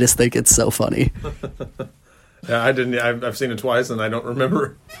part because I just think it's so funny. Yeah, I didn't. I've seen it twice, and I don't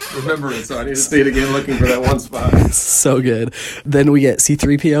remember it. So I need to see it again, looking for that one spot. So good. Then we get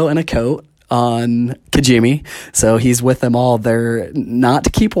C-3PO in a coat on Kijimi, so he's with them all. They're not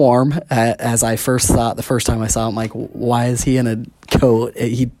to keep warm, as I first thought the first time I saw him. Like, why is he in a coat?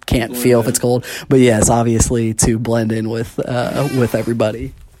 He can't feel if it's cold. But yes, obviously to blend in with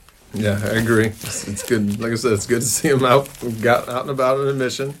everybody. Yeah, I agree. It's good. Like I said, it's good to see him out and about on a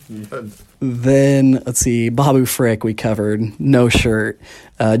mission. Then, let's see, Babu Frick we covered, no shirt.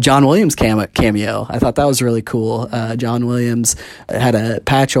 John Williams cameo. I thought that was really cool. John Williams had a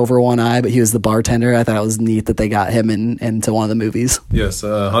patch over one eye, but he was the bartender. I thought it was neat that they got him into one of the movies. Yes,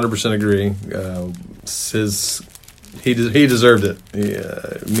 100% agree. He deserved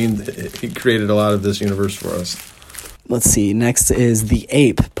it. He created a lot of this universe for us. Let's see. Next is the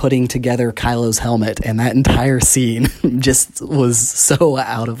ape putting together Kylo's helmet, and that entire scene just was so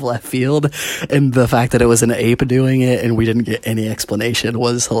out of left field. And the fact that it was an ape doing it and we didn't get any explanation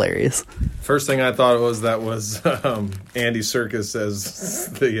was hilarious. First thing I thought was Andy Serkis as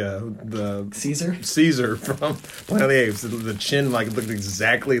the Caesar from Planet of the Apes. The chin looked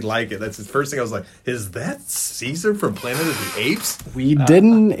exactly like it. That's the first thing I was like, is that Caesar from Planet of the Apes? We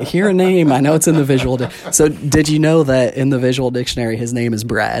didn't hear a name. I know it's in the visual. So did you know that in the visual dictionary his name is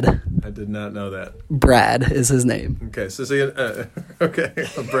Brad? I did not know that. Brad is his name. Okay, so okay,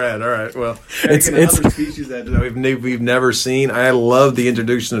 Brad. All right. Well, it's another species that we've never seen. I love the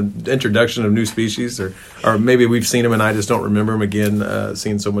introduction of new species, or maybe we've seen them and I just don't remember them. Again,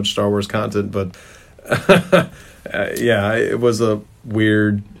 seeing so much Star Wars content, but yeah, it was a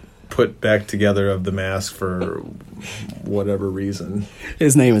weird put back together of the mask for whatever reason.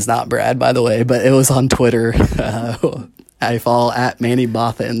 His name is not Brad, by the way, but it was on Twitter. I follow at Manny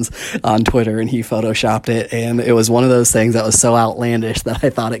Bothans on Twitter, and he photoshopped it, and it was one of those things that was so outlandish that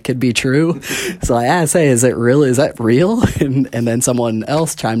I thought it could be true. So I asked, hey, is it real? Is that real? And then someone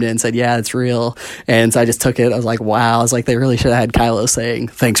else chimed in and said, yeah, it's real. And so I just took it. I was like, wow. I was like, they really should have had Kylo saying,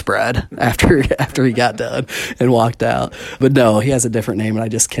 thanks, Brad, after he got done and walked out. But no, he has a different name, and I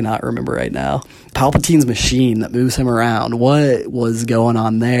just cannot remember right now. Palpatine's machine that moves him around. What was going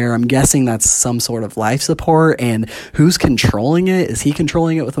on there? I'm guessing that's some sort of life support, and who's controlling it? Is he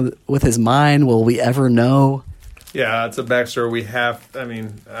controlling it with his mind? Will we ever know? Yeah, it's a backstory.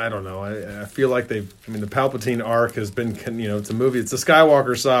 I don't know. I feel like the Palpatine arc has been, it's a movie. It's a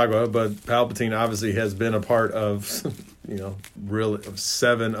Skywalker saga, but Palpatine obviously has been a part of, really of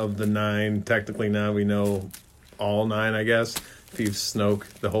 7 of the 9. Technically now we know all 9, I guess, if you've Snoke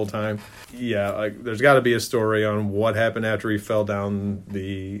the whole time. Yeah, there's got to be a story on what happened after he fell down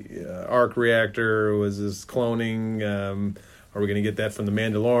the arc reactor. Was this cloning? Are we going to get that from the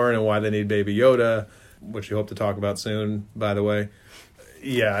Mandalorian, and why they need Baby Yoda, which we hope to talk about soon, by the way.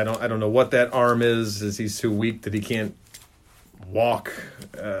 Yeah, I don't know what that arm is. Is he too weak that he can't walk?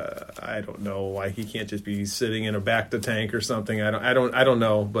 I don't know why he can't just be sitting in a bacta tank or something. I don't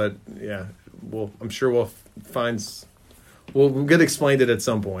know, but yeah, I'm sure we'll get explained it at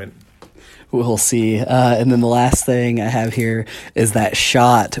some point. We'll see. And then the last thing I have here is that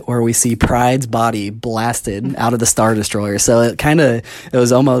shot where we see Pryde's body blasted out of the Star Destroyer. So it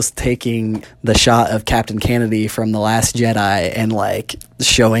was almost taking the shot of Captain Kennedy from The Last Jedi and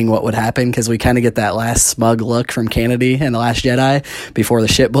showing what would happen, because we kind of get that last smug look from Kennedy in The Last Jedi before the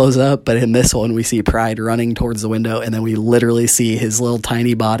ship blows up. But in this one, we see Pryde running towards the window, and then we literally see his little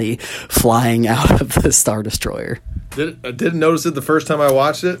tiny body flying out of the Star Destroyer. I didn't notice it the first time I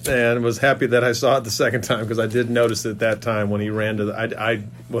watched it, and was happy that I saw it the second time, because I did notice it that time when he ran to I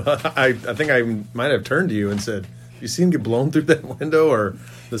think I might have turned to you and said, "You see him get blown through that window?" Or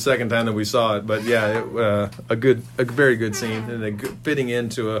the second time that we saw it. But yeah, a very good scene, and fitting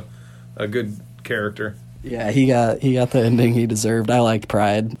into a good character. Yeah, he got the ending he deserved. I liked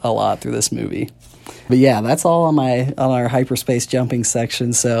Pryde a lot through this movie. But yeah, that's all on our hyperspace jumping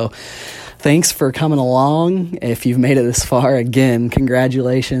section. So thanks for coming along. If you've made it this far, again,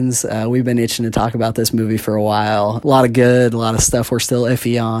 congratulations. We've been itching to talk about this movie for a while. A lot of good, a lot of stuff we're still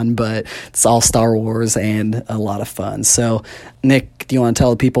iffy on, but it's all Star Wars and a lot of fun. So, Nick, do you want to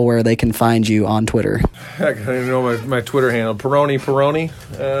tell the people where they can find you on Twitter? I don't even know my Twitter handle. Peroni,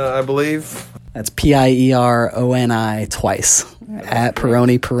 I believe. That's Pieroni twice. At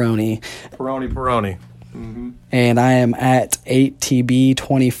Peroni. Peroni. Mm-hmm. And I am at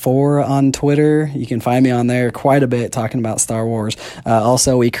 8TB24 on Twitter. You can find me on there quite a bit talking about Star Wars.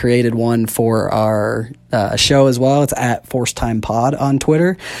 Also, we created one for our show as well. It's at Force Time Pod on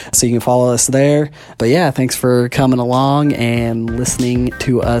Twitter, so you can follow us there. But yeah, thanks for coming along and listening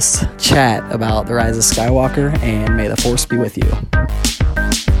to us chat about The Rise of Skywalker, and may the Force be with you.